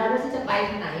หมดแล้วฉันจะไป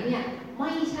ที่ไหนเนี่ยไ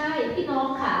ม่ใช่พี่น้อง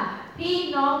ค่ะพี่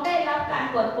น้องได้รับการ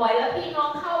ปลดปล่อยแล้วพี่น้อง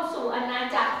เข้าสู่อาณา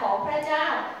จักรของพระเจ้า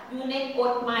อยู่ในก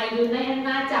ฎใหม่อยู่ในอา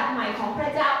ณาจักรใหม่ของพระ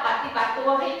เจ้าปฏิบัติตัว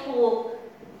ให้ถูก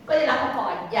ก็ได้รับพระพ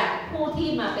รอย่างผู้ที่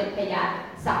มาเป็นพยาน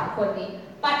3 คนนี้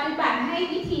ปฏิบัติให้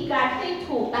วิธีการให้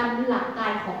ถูกตามหลักกา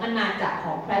รของอาณาจักรข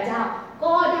องพระเจ้า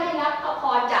ก็ได้รับพระพ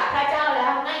รจากพระเจ้าแล้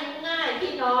วง่ายๆ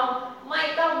พี่น้องไม่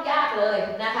ต้องยากเลย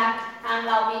นะคะทางเ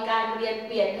รามีการเรียนเ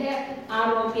ปลี่ยนให้อา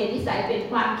รมณ์เปลี่ยนนิสัยเป็น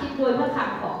ความคิดโดยพระค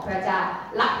ำของพระเจ้า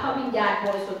รับพระวิญญาณบ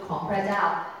ริสุทธิ์ของพระเจ้า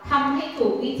ทำให้ถู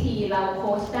กวิธีเราโ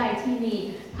ค้ชได้ที่นี่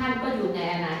ท่านก็อยู่ใน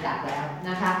อาณาจักรแล้ว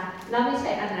นะคะแล้วไม่ใ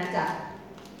ช่อาณาจักร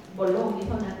บนโลกนี้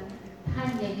เท่านั้น ท่าน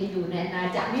ยังจะอยู่ในอาณา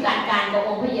จักรนิรันดร์การกับอ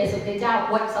งค์พระเยซูคริสต์เจ้า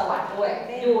บนสวรรค์ด้วย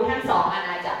อยู่ทั้งสองอาณ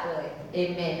าจักรเลยเอ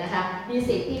เมนนะคะมี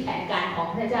สิ่งที่แผนการของ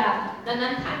พระเจ้าดังนั้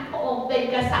นท่านพระองค์เป็น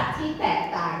กษัตริย์ที่แตก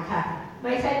ต่างค่ะไ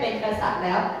ม่ใช่เป็นกษัตริย์แ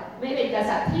ล้วไม่เป็นก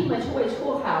ษัตริย์ที่มาช่วยชั่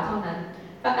วคราวเท่านั้น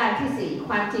ประการที่ 4ค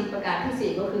วามจริงประการ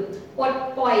ที่ 4ก็คือปลด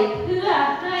ปล่อยเพื่อ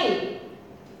ให้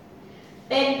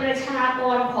เป็นประชาก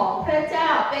รของพระเจ้า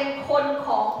เป็นคนข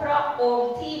องพระอง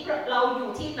ค์ที่เราอยู่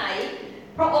ที่ไหน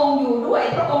พระองค์อยู่ด้วย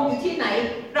พระองค์อยู่ที่ไหน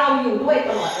เราอยู่ด้วยต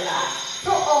ลอดเวลาพ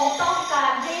ระองค์ต้องกา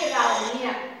รให้เราเนี่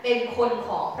ยเป็นคนข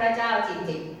องพระเจ้าจ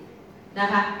ริงๆนะ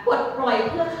คะปลดปล่อยเ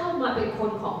พื่อเข้ามาเป็นค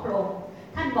นของพระองค์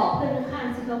ท่านบอกเพื่อนข้าง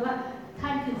ๆสิครับว่าท่า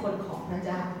นคือคนของพระเ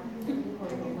จ้า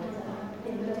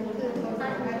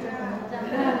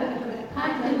ท่า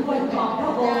นคือคนของพร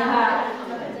ะองค์ค่ะ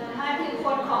ท่านคือค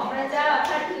นของพระเจ้า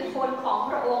ท่านคือคนของ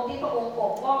พระองค์ที่พระองค์ป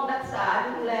กป้องรักษา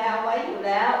ดูแลไว้อยู่แ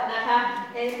ล้วนะคะ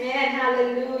เอเมนฮาเล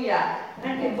ลูยา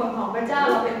นั่นคือคนของพระเจ้า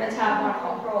เราเป็นประชากรข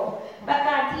องพระองค์ประก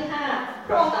ารที่ 5พ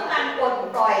ระองค์ต้องการปลด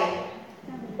ปล่อย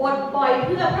เ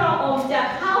พื่อพระองค์จะ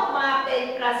เข้ามาเป็น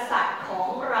กษัตริย์ของ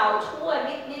เราชั่ว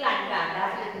นิรันดร์กาลได้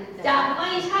จะไม่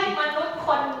ใช่มนุษย์ค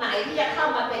นไหนที่จะเข้า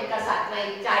มาเป็นกษัตริย์ใน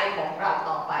ใจของเรา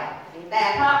ต่อไปแต่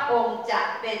พระองค์จะ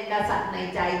เป็นกษัตริย์ใน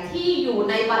ใจที่อยู่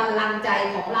ในบัลลังก์ใจ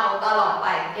ของเราตลอดไป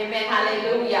เอเมนฮาเล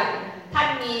ลูยาท่าน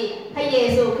มีพระเย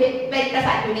ซูคริสต์เป็นก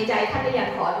ษัตริย์อยู่ในใจท่านได้อยาก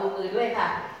ขอดูมือด้วยค่ะ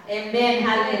เอเมนฮ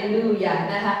าเลลูยา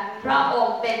นะคะพระอง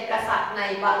ค์เป็นกษัตริย์ใน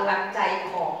บัลลังก์ใจ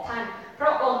ของท่านพร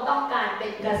ะองค์ต้องการเป็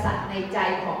นกษัตริย์ในใจ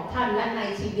ของท่านและใน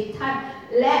ชีวิตท่าน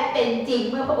และเป็นจริง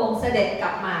เมื่อพระองค์เสด็จก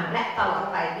ลับมาและตลอด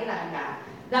ไปนิรันดร์กาล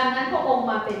ดังนั้นพระองค์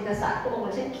มาเป็นกษัตริย์พระอง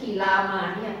ค์เช่นขี่ลามา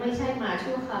เนี่ยไม่ใช่มา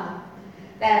ชั่วคราว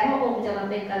แต่พระองค์จะมา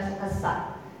เป็นกษัตริย์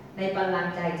ในบัลลัง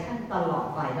ก์ใจท่านตลอด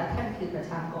ไปและท่านคือประ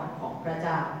ชากรของพระเ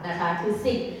จ้านะคะคือ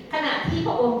สิ่งขณะที่พ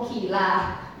ระองค์ขี่ลา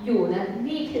อยู่นั้น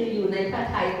นี่คืออยู่ในพระ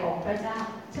ทัยของพระเจ้า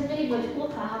ฉันไม่ได้มาชั่ว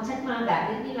คราวฉันมาแบบ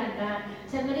นิรันดร์กาล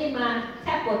ฉันไม่ได้มาแ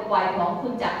ค่ปลดปล่อยของคุ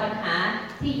ณจากปัญหา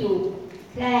ที่อยู่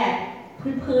แค่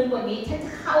พื้นกว่านี้ฉันจ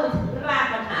ะเข้าถึงราก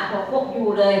ปัญหาของพวกอยู่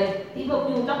เลยที่พวก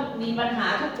อยู่ต้องมีปัญหา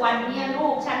ทุกวันนี้ลู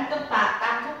กฉันต้องปากต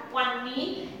ามทุกวันนี้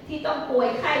ที่ต้องป่วย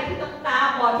ไข้ที่ต้องตา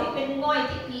บอดที่เป็นง่อย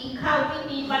ที่ผีเข้าที่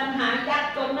มีปัญหายาก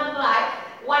จนทั้งหลาย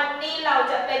วันนี้เรา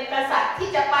จะเป็นกษัตริย์ที่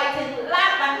จะไปถึงรา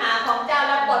กปัญหาของเจ้า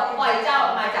และปลดปล่อยเจ้าอ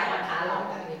อกมาจากปัญหาเรา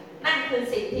นั่นคือ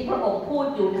สิ่งที่พระองค์พูด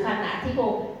อยู่ในขณะที่พระอ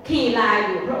งค์ขี่ลาอ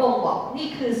ยู่พระองค์บอกนี่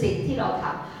คือสิ่งที่เราท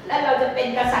ำและเราจะเป็น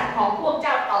กษัตริย์ของพวกเ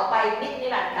จ้าต่อไปนิ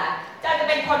รันดร์กาลเจ้าจะ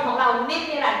เป็นคนของเรานิ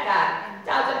รันดร์กาลเ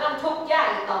จ้าจะต้องทุกข์ยาก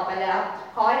อีกต่อไปแล้ว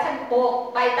ขอให้ท่านโบก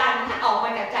ใบตันท่านออกมา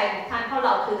จากใจของท่านเพราะเร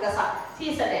าคือกษัตริย์ที่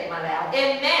เสด็จมาแล้วเอ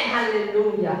เมนฮาเลลู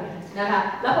ยานะคะ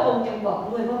แล้วพระองค์ยังบอก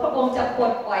ด้วยว่าพระองค์จะปล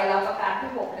ดปล่อยเราประการ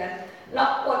ที่ 6นั้นเรา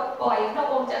ปลดปล่อยพระ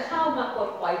องค์จะเข้ามาปลด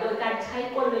ปล่อยโดยการใช้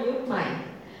กลยุทธ์ใหม่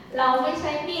เราไม่ใ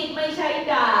ช้มีดไม่ใช่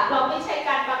ดาบเราไม่ใช่ก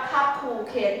ารบังคับขู่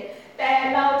เข็นแต่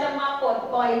เราจะมาปลด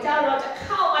ปล่อยเจ้าเราจะเ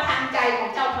ข้ามาทางใจของ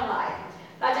เจ้าทั้งหลาย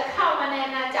เราจะเข้ามาในอ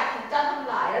าณาจักรของเจ้าทั้ง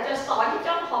หลายเราจะสอนให้เ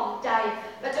จ้าถ่อมใจ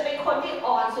เราจะเป็นคนที่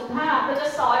อ่อนสุภาพเราจะ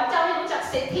สอนเจ้าให้รู้จัก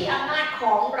สิทธิอำนาจข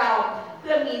องเราเ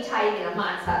พื่อมีชัยเหนือมา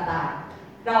รซาตาน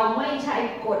เราไม่ใช้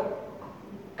กฎ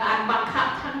การบังคับ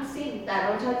ทั้งสิ้นแต่เร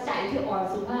าใช้ใจที่อ่อน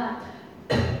สุภาพ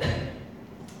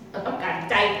เราต้องการ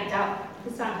ใจของเจ้า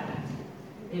ที่สร้างอาณาจักร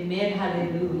เอเมนฮาเล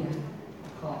ลูยา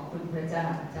ขอบคุณพระเจ้า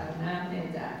เจ้าหน้าแม่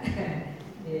จ้า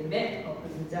เอเมนขอบคุ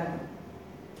ณพระเจ้า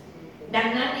ดัง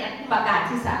นั้นเนี่ยประการ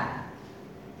ที่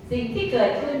 3สิ่งที่เกิ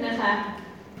ดขึ้นนะคะ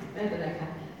ไม่เป็นไรค่ะ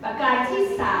ประการที่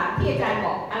 3ที่อาจารย์บ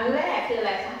อกอันแรกคืออะไ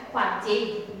รคะความจริง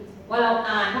ว่าเรา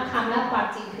อ่านพระคำแล้วความ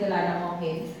จริงคืออะไรเรามองเ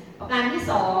ห็นประการที่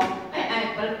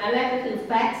 2อันแรกก็คือ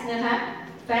facts นะคะ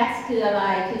facts คืออะไร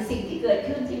คือสิ่งที่เกิด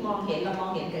ขึ้นที่มองเห็นเรามอง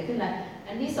เห็นเกิดขึ้นอะไร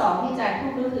อันที่ 2ที่อาจารย์พู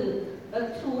ดก็คือ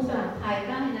ทูสลักภายใ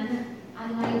ต้นั้นอะ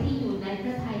ไรที่อยู่ในพร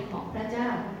ะทัยของพระเจ้า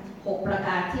6ประก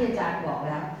ารที่อาจารย์บอก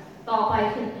แล้วต่อไป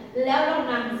คือแล้วเรา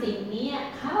นำสิ่งนี้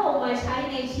เข้ามาใช้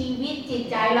ในชีวิตจิต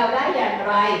ใจเราได้อย่าง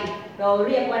ไรเราเ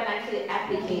รียกว่านั้นคือ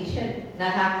application น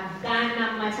ะคะการน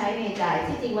ำมาใช้ในใจ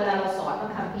ที่จริงเวลาเราสอนพร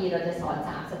ะคัมภีร์เราจะสอน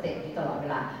3สเต็ปนี้ตลอดเว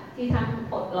ลาที่ทั้ง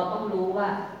หมดเราต้องรู้ว่า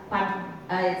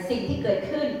สิ่งที่เกิด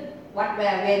ขึ้นวัดแว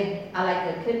ร์เวนอะไรเ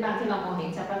กิดขึ้นบ้างที่เรามองเห็น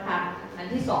จากพระธรรมอัน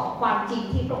ที่ 2ความจริง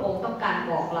ที่พระองค์ต้องการ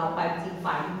บอกเราไปจริง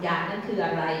ฝ่ายวิญญาณนั่นคืออ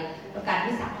ะไรประการ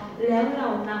ที่ 3แล้วเรา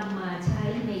นำมาใช้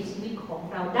ในชีวิตของ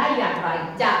เราได้อย่างไร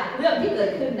จากเรื่องที่เกิ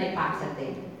ดขึ้นในปากซันเด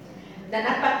ย์ดัง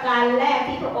นั้นประการแรก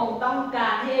ที่พระองค์ต้องกา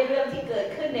รให้เรื่องที่เกิด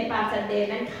ขึ้นในปากซันเดย์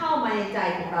นั้นเข้ามาในใจ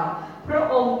ของเราพระ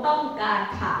องค์ต้องการ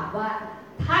ถามว่า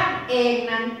ท่านเอง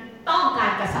นั้นต้องกา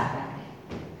รกษัตริย์แบบไหน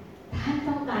ท่าน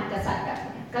ต้องการกษัตริย์แบบไหน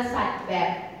กษัตริย์แบบ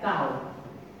เก่า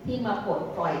ที่มาปลด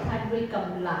ปล่อยท่านด้วยก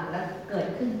ำลังและเกิด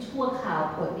ขึ้นชั่วคราว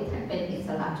ผลที่ท่านเป็นอิส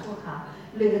ระชั่วคราว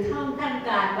หรือท่าน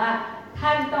การว่า ท่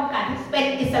านต้องการที่เป็น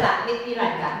อิสระนิรั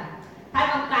นดร์การท่าน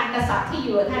ต้องการกษัตริย์ที่อ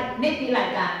ยู่กับท่านนิรัน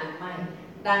ดร์การหรือไม่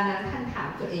ดังนั้นท่านถาม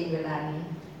ตัวเองเวลานี้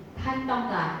ท่านต้อง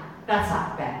การกษัตริ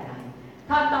ย์แบบไหน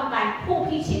ท่านต้องการผู้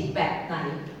พิชิตแบบไหน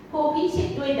ผู้พิชิต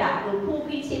ด้วยดาบหรือผู้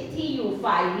พิชิตที่อยู่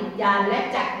ฝ่ายวิญญาณและ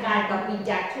จัดการกับวิญ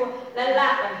ญาณชั่วและละ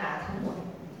ปัญหาทั้งหมด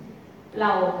เร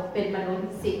าเป็นมนุษ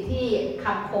ย์สิ่งที่ค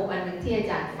ำคมอันหนึ่งที่อา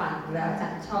จารย์ฟังแล้วอาจา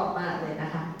รย์ชอบมากเลยนะ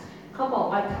คะเขาบอก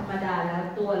ว่าธรรมดาแล้ว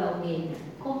ตัวเราเอง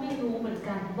ก็ไม่รู้เหมือน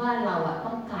กันว่าเรา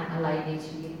ต้องการอะไรใน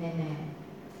ชีวิตแน่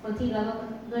ๆบางทีเราก็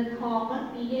เงินทองมัน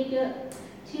มีเยอะ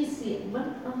ๆชื่อเสียง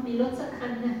มันมีรถสักคั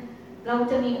นนะเรา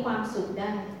จะมีความสุขไ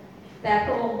ด้แต่พ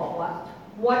ระองค์บอกว่า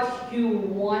what you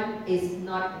want is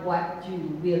not what you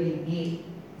really need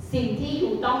สิ่งที่อ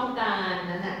ยู่ต้องการ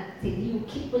นั้นน่ะสิ่งที่อยู่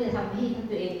คิดว่าจะทำให้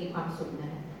ตัวเองมีความสุขนั้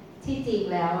นที่จริง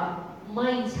แล้วไม่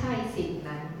ใช่สิ่ง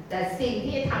นั้นแต่สิ่ง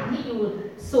ที่จะทำให้อยู่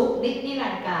สุขนิรั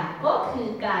นดร์การก็คือ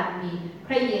การมีพ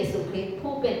ระเยซูคริสต์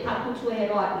ผู้เป็นพระผู้ช่วยให้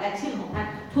รอดและชื่อของท่าน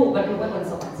ถูกบันทึกไว้บน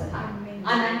สวรรคสถาน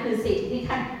อันนั้นคือสิ่งที่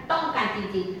ท่านต้องการจ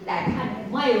ริงๆแต่ท่าน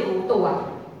ไม่รู้ตัว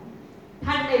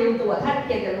ท่านไม่รู้ตัวท่านเ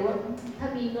พียงแต่รู้ว่าถ้า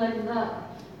มีเงินก็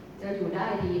จะอยู่ได้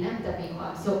ดีนะจะมีควา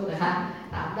มสุขนะคะ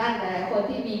ตามด้านแต่คน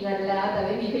ที่มีเงินแล้วแต่ไ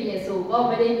ม่มีพระเยซูก็ไ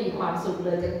ม่ได้มีความสุขเล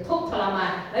ยจะทุกข์ทรมา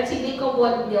นและชีวิตก็ว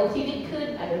นเดี๋ยวชีวิตขึ้น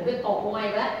เดี๋ยวไปตกลงมา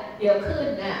แล้วเดี๋ยวขึ้น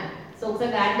สุขส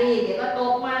นานดีเดี๋ยวก็ต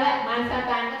กมาแล้วมารซา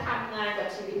ตานก็ทำงานกับ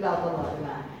ชีวิตเราตลอดเวล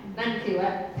านั่นคือว่า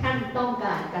ท่านต้องก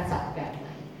ารกษัตริย์แบบไหน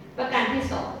ประการที่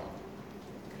สอง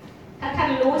ถ้าท่าน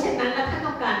รู้เช่นนั้นแล้วท่าน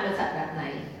ต้องการกษัตริย์แบบไหน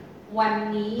วัน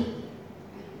นี้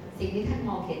สิ่งที่ท่านม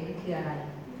องเห็นมันคืออะไร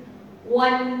วั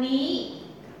นนี้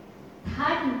ท่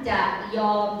านจะย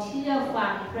อมเชื่อฟั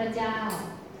งพระเจ้า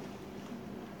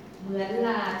เหมือนล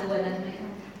าตัวนั้นไหมค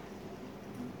ะ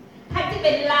ท่านจะเ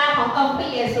ป็นลาขององค์พระ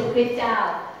เยซูคริสต์เจ้า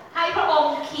ให้พระอง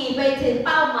ค์ขี่ไปถึงเ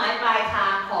ป้าหมายปลายทา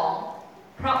งของ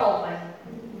พระองค์ไหม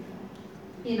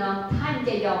พี่น้องท่านจ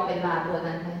ะยอมเป็นลาตัว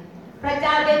นั้นไหมพระเจ้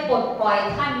าได้ปลดปล่อย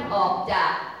ท่านออกจา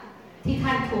กที่ท่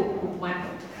านถูกผูกมัด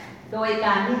โดยก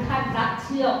ารที่ท่านรับเ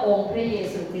ชื่อองค์พระเย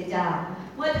ซูคริสต์เจ้า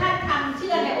เมื่อท่านทำเ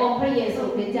ชื่อในองค์พระเยซู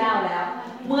คริสต์เจ้าแล้ว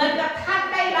เหมือนกับท่าน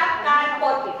ได้รับการปล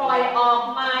ดปล่อยออก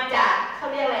มาจากเขา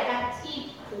เรียกอะไรคะที่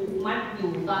ผูกมัดอ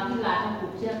ยู่ตอนที่ลาต้องผู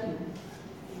กเชือกอยู่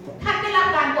ท่านได้รับ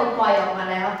การปลดปล่อยออกมา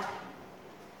แล้ว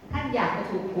ท่านอยากจะ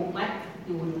ถูกผูกมัดอ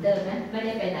ยู่เดิมไหมไม่ไ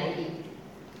ด้ไปไหนอีก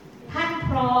ท่านพ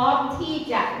ร้อมที่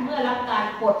จะเมื่อรับการ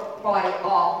ปลดปล่อยอ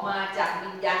อกมาจากวิ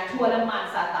ญญาณชั่วและมาร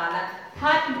ซาตานแล้วท่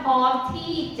านพร้อม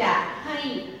ที่จะให้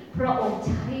พระองค์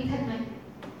ใช้ท่านไหม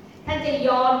ท่านจะย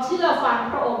อมเชื่อฟัง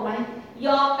พระองค์ไหมย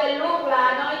อมเป็นลูกหลา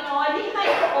นน้อยๆที่ให้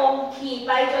พระองค์ขี่ไ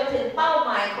ปจนถึงเป้าห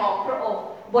มายของพระองค์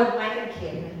บนไม้กางเข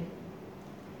นไหม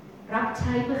รับใ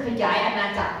ช้เพื่อขยายอาณา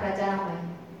จักรพระเจ้าไหม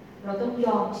เราต้องย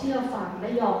อมเชื่อฟังและ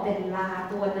ยอมเป็นลา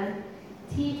ตัวนั้น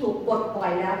ที่ถูกปลดปล่อ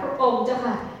ยแล้วพระองค์เจ้า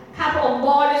ค่ะข้าพระองค์บ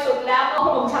ริสุทธิ์แล้วพระ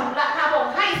องค์ชำระข้าพระอง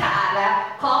ค์ให้สะอาดแล้ว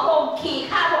ขอพระองค์ขี่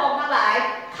ข้าพระองค์ทั้งหลาย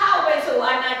เข้าไปสู่อ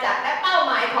าณาจักรและเป้าห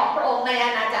มายของพระองค์ในอ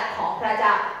าณาจักรของพระเจ้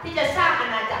าที่จะสร้างอา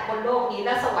ณาจักรบนโลกนี้แล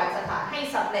ะสวรรคสถานให้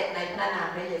สำเร็จในพระนาม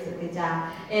พระเยซูคริสต์เจ้า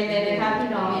เอเมนไหมคะพี่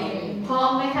น้องพร้อม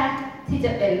ไหมคะที่จ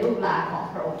ะเป็นลูกหลานของ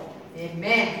พระองค์เอเม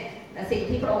นและสิ่ง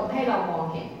ที่พระองค์ให้เรามอง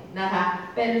เห็นนะคะ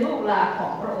เป็นลูกหลานขอ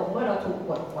งพระองค์เมื่อเราถูกป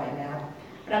ลดปล่อยแล้ว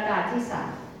ประการที่สา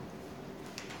ม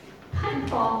ท่าน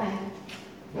พร้อมไหม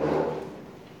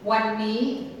วันนี้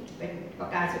เป็นประ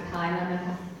การสุดท้ายแล้วนะค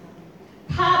ะ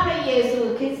ถ้าพระเยซู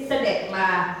คริสต์เสด็จมา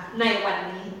ในวัน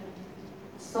นี้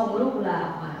ทรงลูกหลาน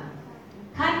มา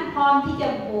ท่านพร้อมที่จะ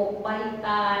โบกใบต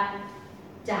า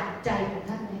จากใจของ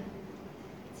ท่านไหม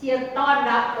ที่จะต้อน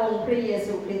รับองค์พระเย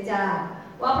ซูคริสต์เจ้า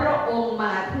ว่าพระองค์ม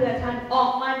าเพื่อท่านออ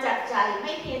กมาจากใจไ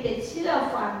ม่เพียงแต่เชื่อ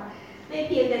ฟังไม่เ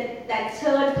พียงแต่เ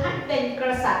ชิญท่านเป็นก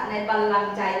ษัตริย์ในบัลลัง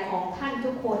ก์ใจของท่าน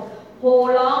ทุกคนโห่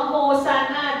ร้องโฮซา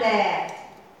น่าแด่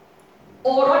โอ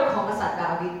รสของกษัตริย์ด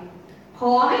าวิดข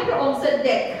อให้พระองค์เส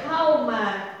ด็จเข้ามา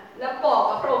และบอก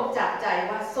กับพระองค์จับใจ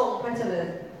ว่าทรงพระเจริญ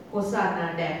โฮซาน่า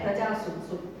แด่พระเจ้าสูง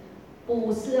สุดปู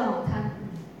เสื้อของท่าน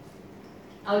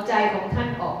เอาใจของท่าน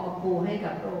ออกมาปูให้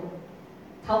กับพระองค์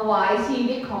ถวายชี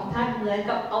วิตของท่านเหมือน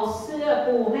กับเอาเสื้อ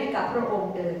ปูให้กับพระอง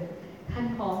ค์เดินท่าน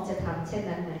พร้อมจะทำเช่น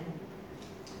นั้นไหม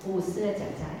ปูเสื้อจา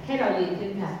กใจให้เรายืนขึ้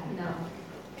นค่ะพี่น้อง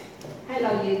ให้เร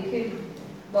ายืนขึ้น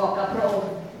บอกกับพระอง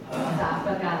ค์สามป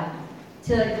ระการเ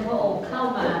ชิญพระองค์เข้า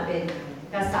มาเป็น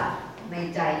กษัตริย์ใน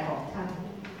ใจของท่าน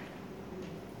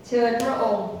เชิญพระอ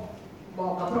งค์บอ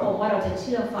กกับพระองค์ว่าเราจะเ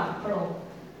ชื่อฟังพระองค์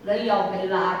และยอมเป็น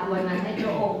ลาตัวนั้นให้พร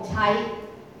ะองค์ใช้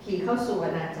ขี่เข้าสู่อ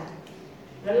าณาจักร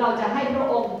แล้วเราจะให้พระ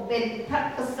องค์เป็นพระ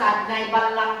กษัตริย์ในบัล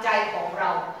ลังก์ใจของเรา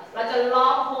เราจะร้อ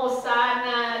งโฮซาน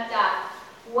าจาก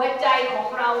หัวใจของ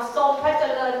เราทรงพระเจ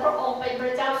ริญพระองค์เป็นพร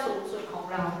ะเจ้าสูงสุดของ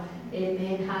เราเอเม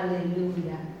นฮาเลลู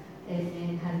ยาเอ เอเม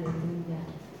นฮาเลลูยา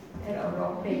ให้เราร้อ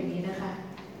งเพลงนี้นะคะ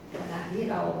ขณะที่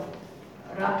เรา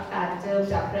รับการเจิม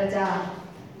จากพระเจ้า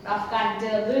รับการเ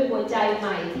จิมด้วยหัวใจให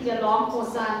ม่ที่จะร้องโฮ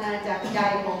ซานาจากใจ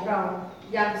ของเรา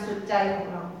ยังสุดใจของ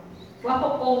เราว่าพร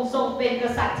ะองค์ทรงเป็นก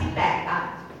ษัตริย์ที่แตกต่าง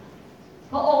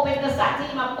พระองค์เป็นกษัตริย์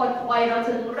ที่มาปลดปล่อยเรา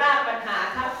ถึงรากปัญหา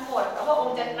ทั้งหมดแล้วพระอง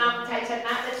ค์จะนำชัยชน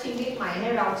ะและชีวิตใหม่ให้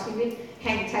เราชีวิตแ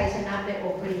ห่งชัยชนะในอ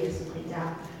งค์พระเยซูคริสต์เจ้า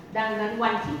ดังนั้นวั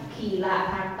นที่ขี่ลา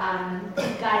ทางตานั้นเป็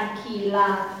นการขี่ลา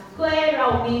เพื่อให้เรา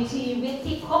มีชีวิต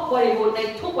ที่ครบบริบูรณ์ใน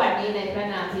ทุกวันนี้ในพระ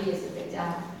นามพระเยซูคริสต์เจ้า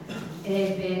เอ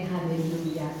เมนฮาเลลู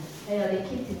ยาให้เราได้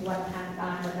คิดถึงวันทางกา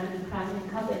รวันนั้นอีกครั้งนึง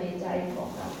เข้าไปในใจของ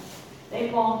เราได้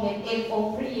มองเห็นอง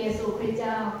ค์พระเยซูคริสต์เ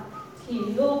จ้าขี่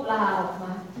ลูกลาออกม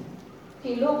า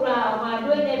ที่ลูกเรามา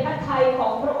ด้วยในพระทัยขอ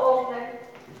งพระองค์นั้น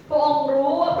พระองค์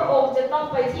รู้ว่าพระองค์จะต้อง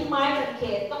ไปที่ไม้กางเข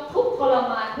นต้องทุกข์ทร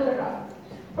มานเพื่อเรา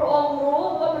พระองค์รู้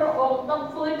ว่าพระองค์ต้อง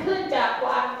ฟื้นขึ้นจากค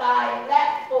วามตายและ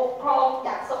ปกครองจ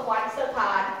ากสวรรคสถ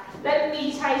านและมี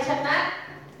ชัยชนะ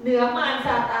เหนือมารซ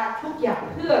าตานทุกอย่าง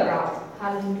เพื่อเราฮา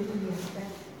เลลูยา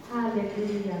ฮาเล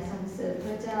ลูยาสรรเสริญพ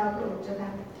ระเจ้าพระองค์เจ้าค่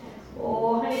ะโอ้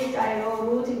ให้ใจเรา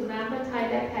รู้ถึงน้ำพระทัย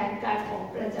และแผนการของ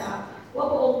พระเจ้าว่า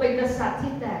พระองค์เป็นกษัตริย์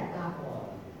ที่แตกต่าง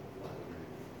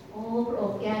โอ้พระอ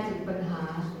งค์แก้ถึงปัญหา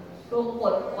พระองค์ปล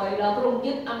ดปล่อยเราพระองค์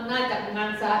ยึดอำนาจจากงา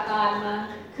นซาตานมา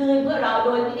คืนเพื่อเราโด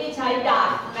ยไม่ได้ใช้ดา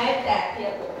บแม้แต่เพีย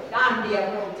งด้านเดียว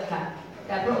พระองค์จะค่ะแ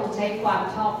ต่พระองค์ใช้ความ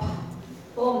ชอบธรรม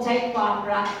พระองค์ใช้ความ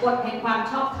รักกฎแห่งความ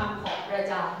ชอบธรรมของพระ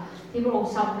เจ้าที่พระอง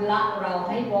ค์ชำระเรา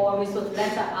ให้บริสุทธิ์และ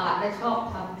สะอาดและชอบ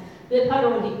ธรรมด้วยพระโล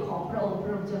หิตของพระองค์พร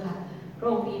ะองค์เจ้าค่ะพระ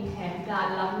องค์มีแผนการ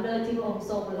ล้ำเลิศที่พระองค์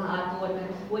ทรงลาตัวนั้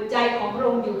นหัวใจของพระอ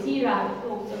งค์อยู่ที่เราพร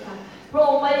ะองค์เจ้าค่ะพระอ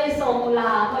งค์ไม่ได้ทรงล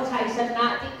าเพราะชัยชนะ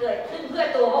ที่เกิดขึ้นเพื่อ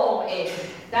ตัวพระองค์เอง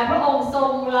แต่พระองค์ทร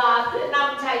งลาเพื่อน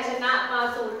ำชัยชนะมา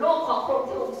สู่โลกของพระองค์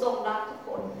ที่ทรงทรงรักทุกค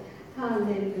นฮาเ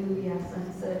ลลูยาสรร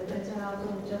เสริญพระเจ้าพระ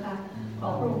องค์เจ้าค่ะขอ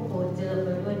พระองค์โปรดเจิมเร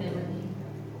าด้วยในวันนี้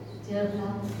เจิมเรา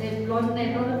เต็มล้นใน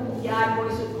พระวิญญาณบ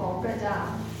ริสุทธิ์ของพระเจ้า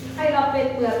ให้เราเป็น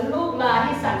เหมือนลูกหลาน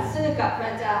ที่สัตย์ซื่อกับพร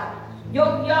ะเจ้าย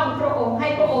กย่องพระองค์ให้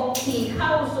พระองค์ขี่เข้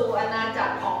าสู่อาณาจัก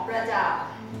รของพระเจ้า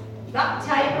รับใ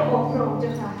ช้พระองค์พระองค์เจ้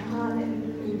าค่ะฮาเลลู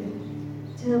ยา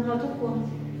เชิญเราทุกคน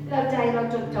เราใจเรา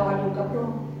จดจ่ออยู่กับพระอ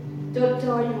งค์จด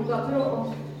จ่ออยู่กับพระองค์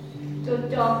จด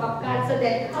จ่อกับการเส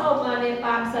ด็จเข้ามาในป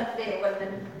างสัตว์เดชวันนั้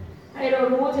นให้เรา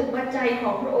รู้ถึงว่าใจข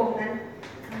องพระองค์นั้น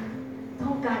ต้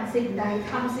องการสิ่งใด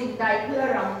ทำสิ่งใดเพื่อ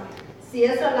เราเสีย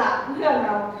สละเพื่อเร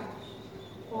า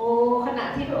โอ้ขณะ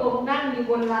ที่พระองค์นั่งอยู่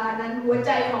บนลานั้นหัวใ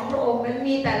จของพระองค์นั้น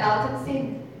มีแต่เราทั้งสิ้น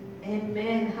เอเม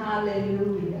นฮาเล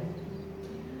ลูยา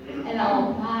ให้เรา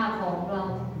ผ้าของเรา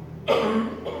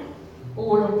ปู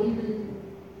ลงที่พื้น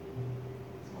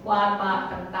ความบาป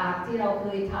ต่างๆที่เราเค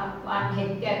ยทำการเห็น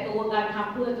แก่ตัวการท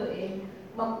ำเพื่อตัวเอง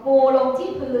มาปูลงที่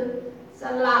พื้นส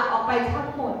ละออกไปทั้ง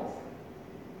หมด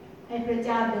ให้พระเ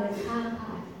จ้าเดินข้ามผ่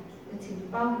านไปถึง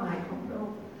เป้าหมายของพระอ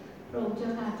งค์พระองค์เจ้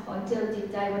าค่ะขอเจอจิต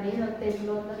ใจวันนี้เราเต็ม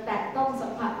ล้นและแตะต้องสั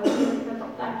มผัสเราต้อ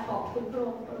งการขอบคุณพระอ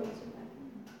งค์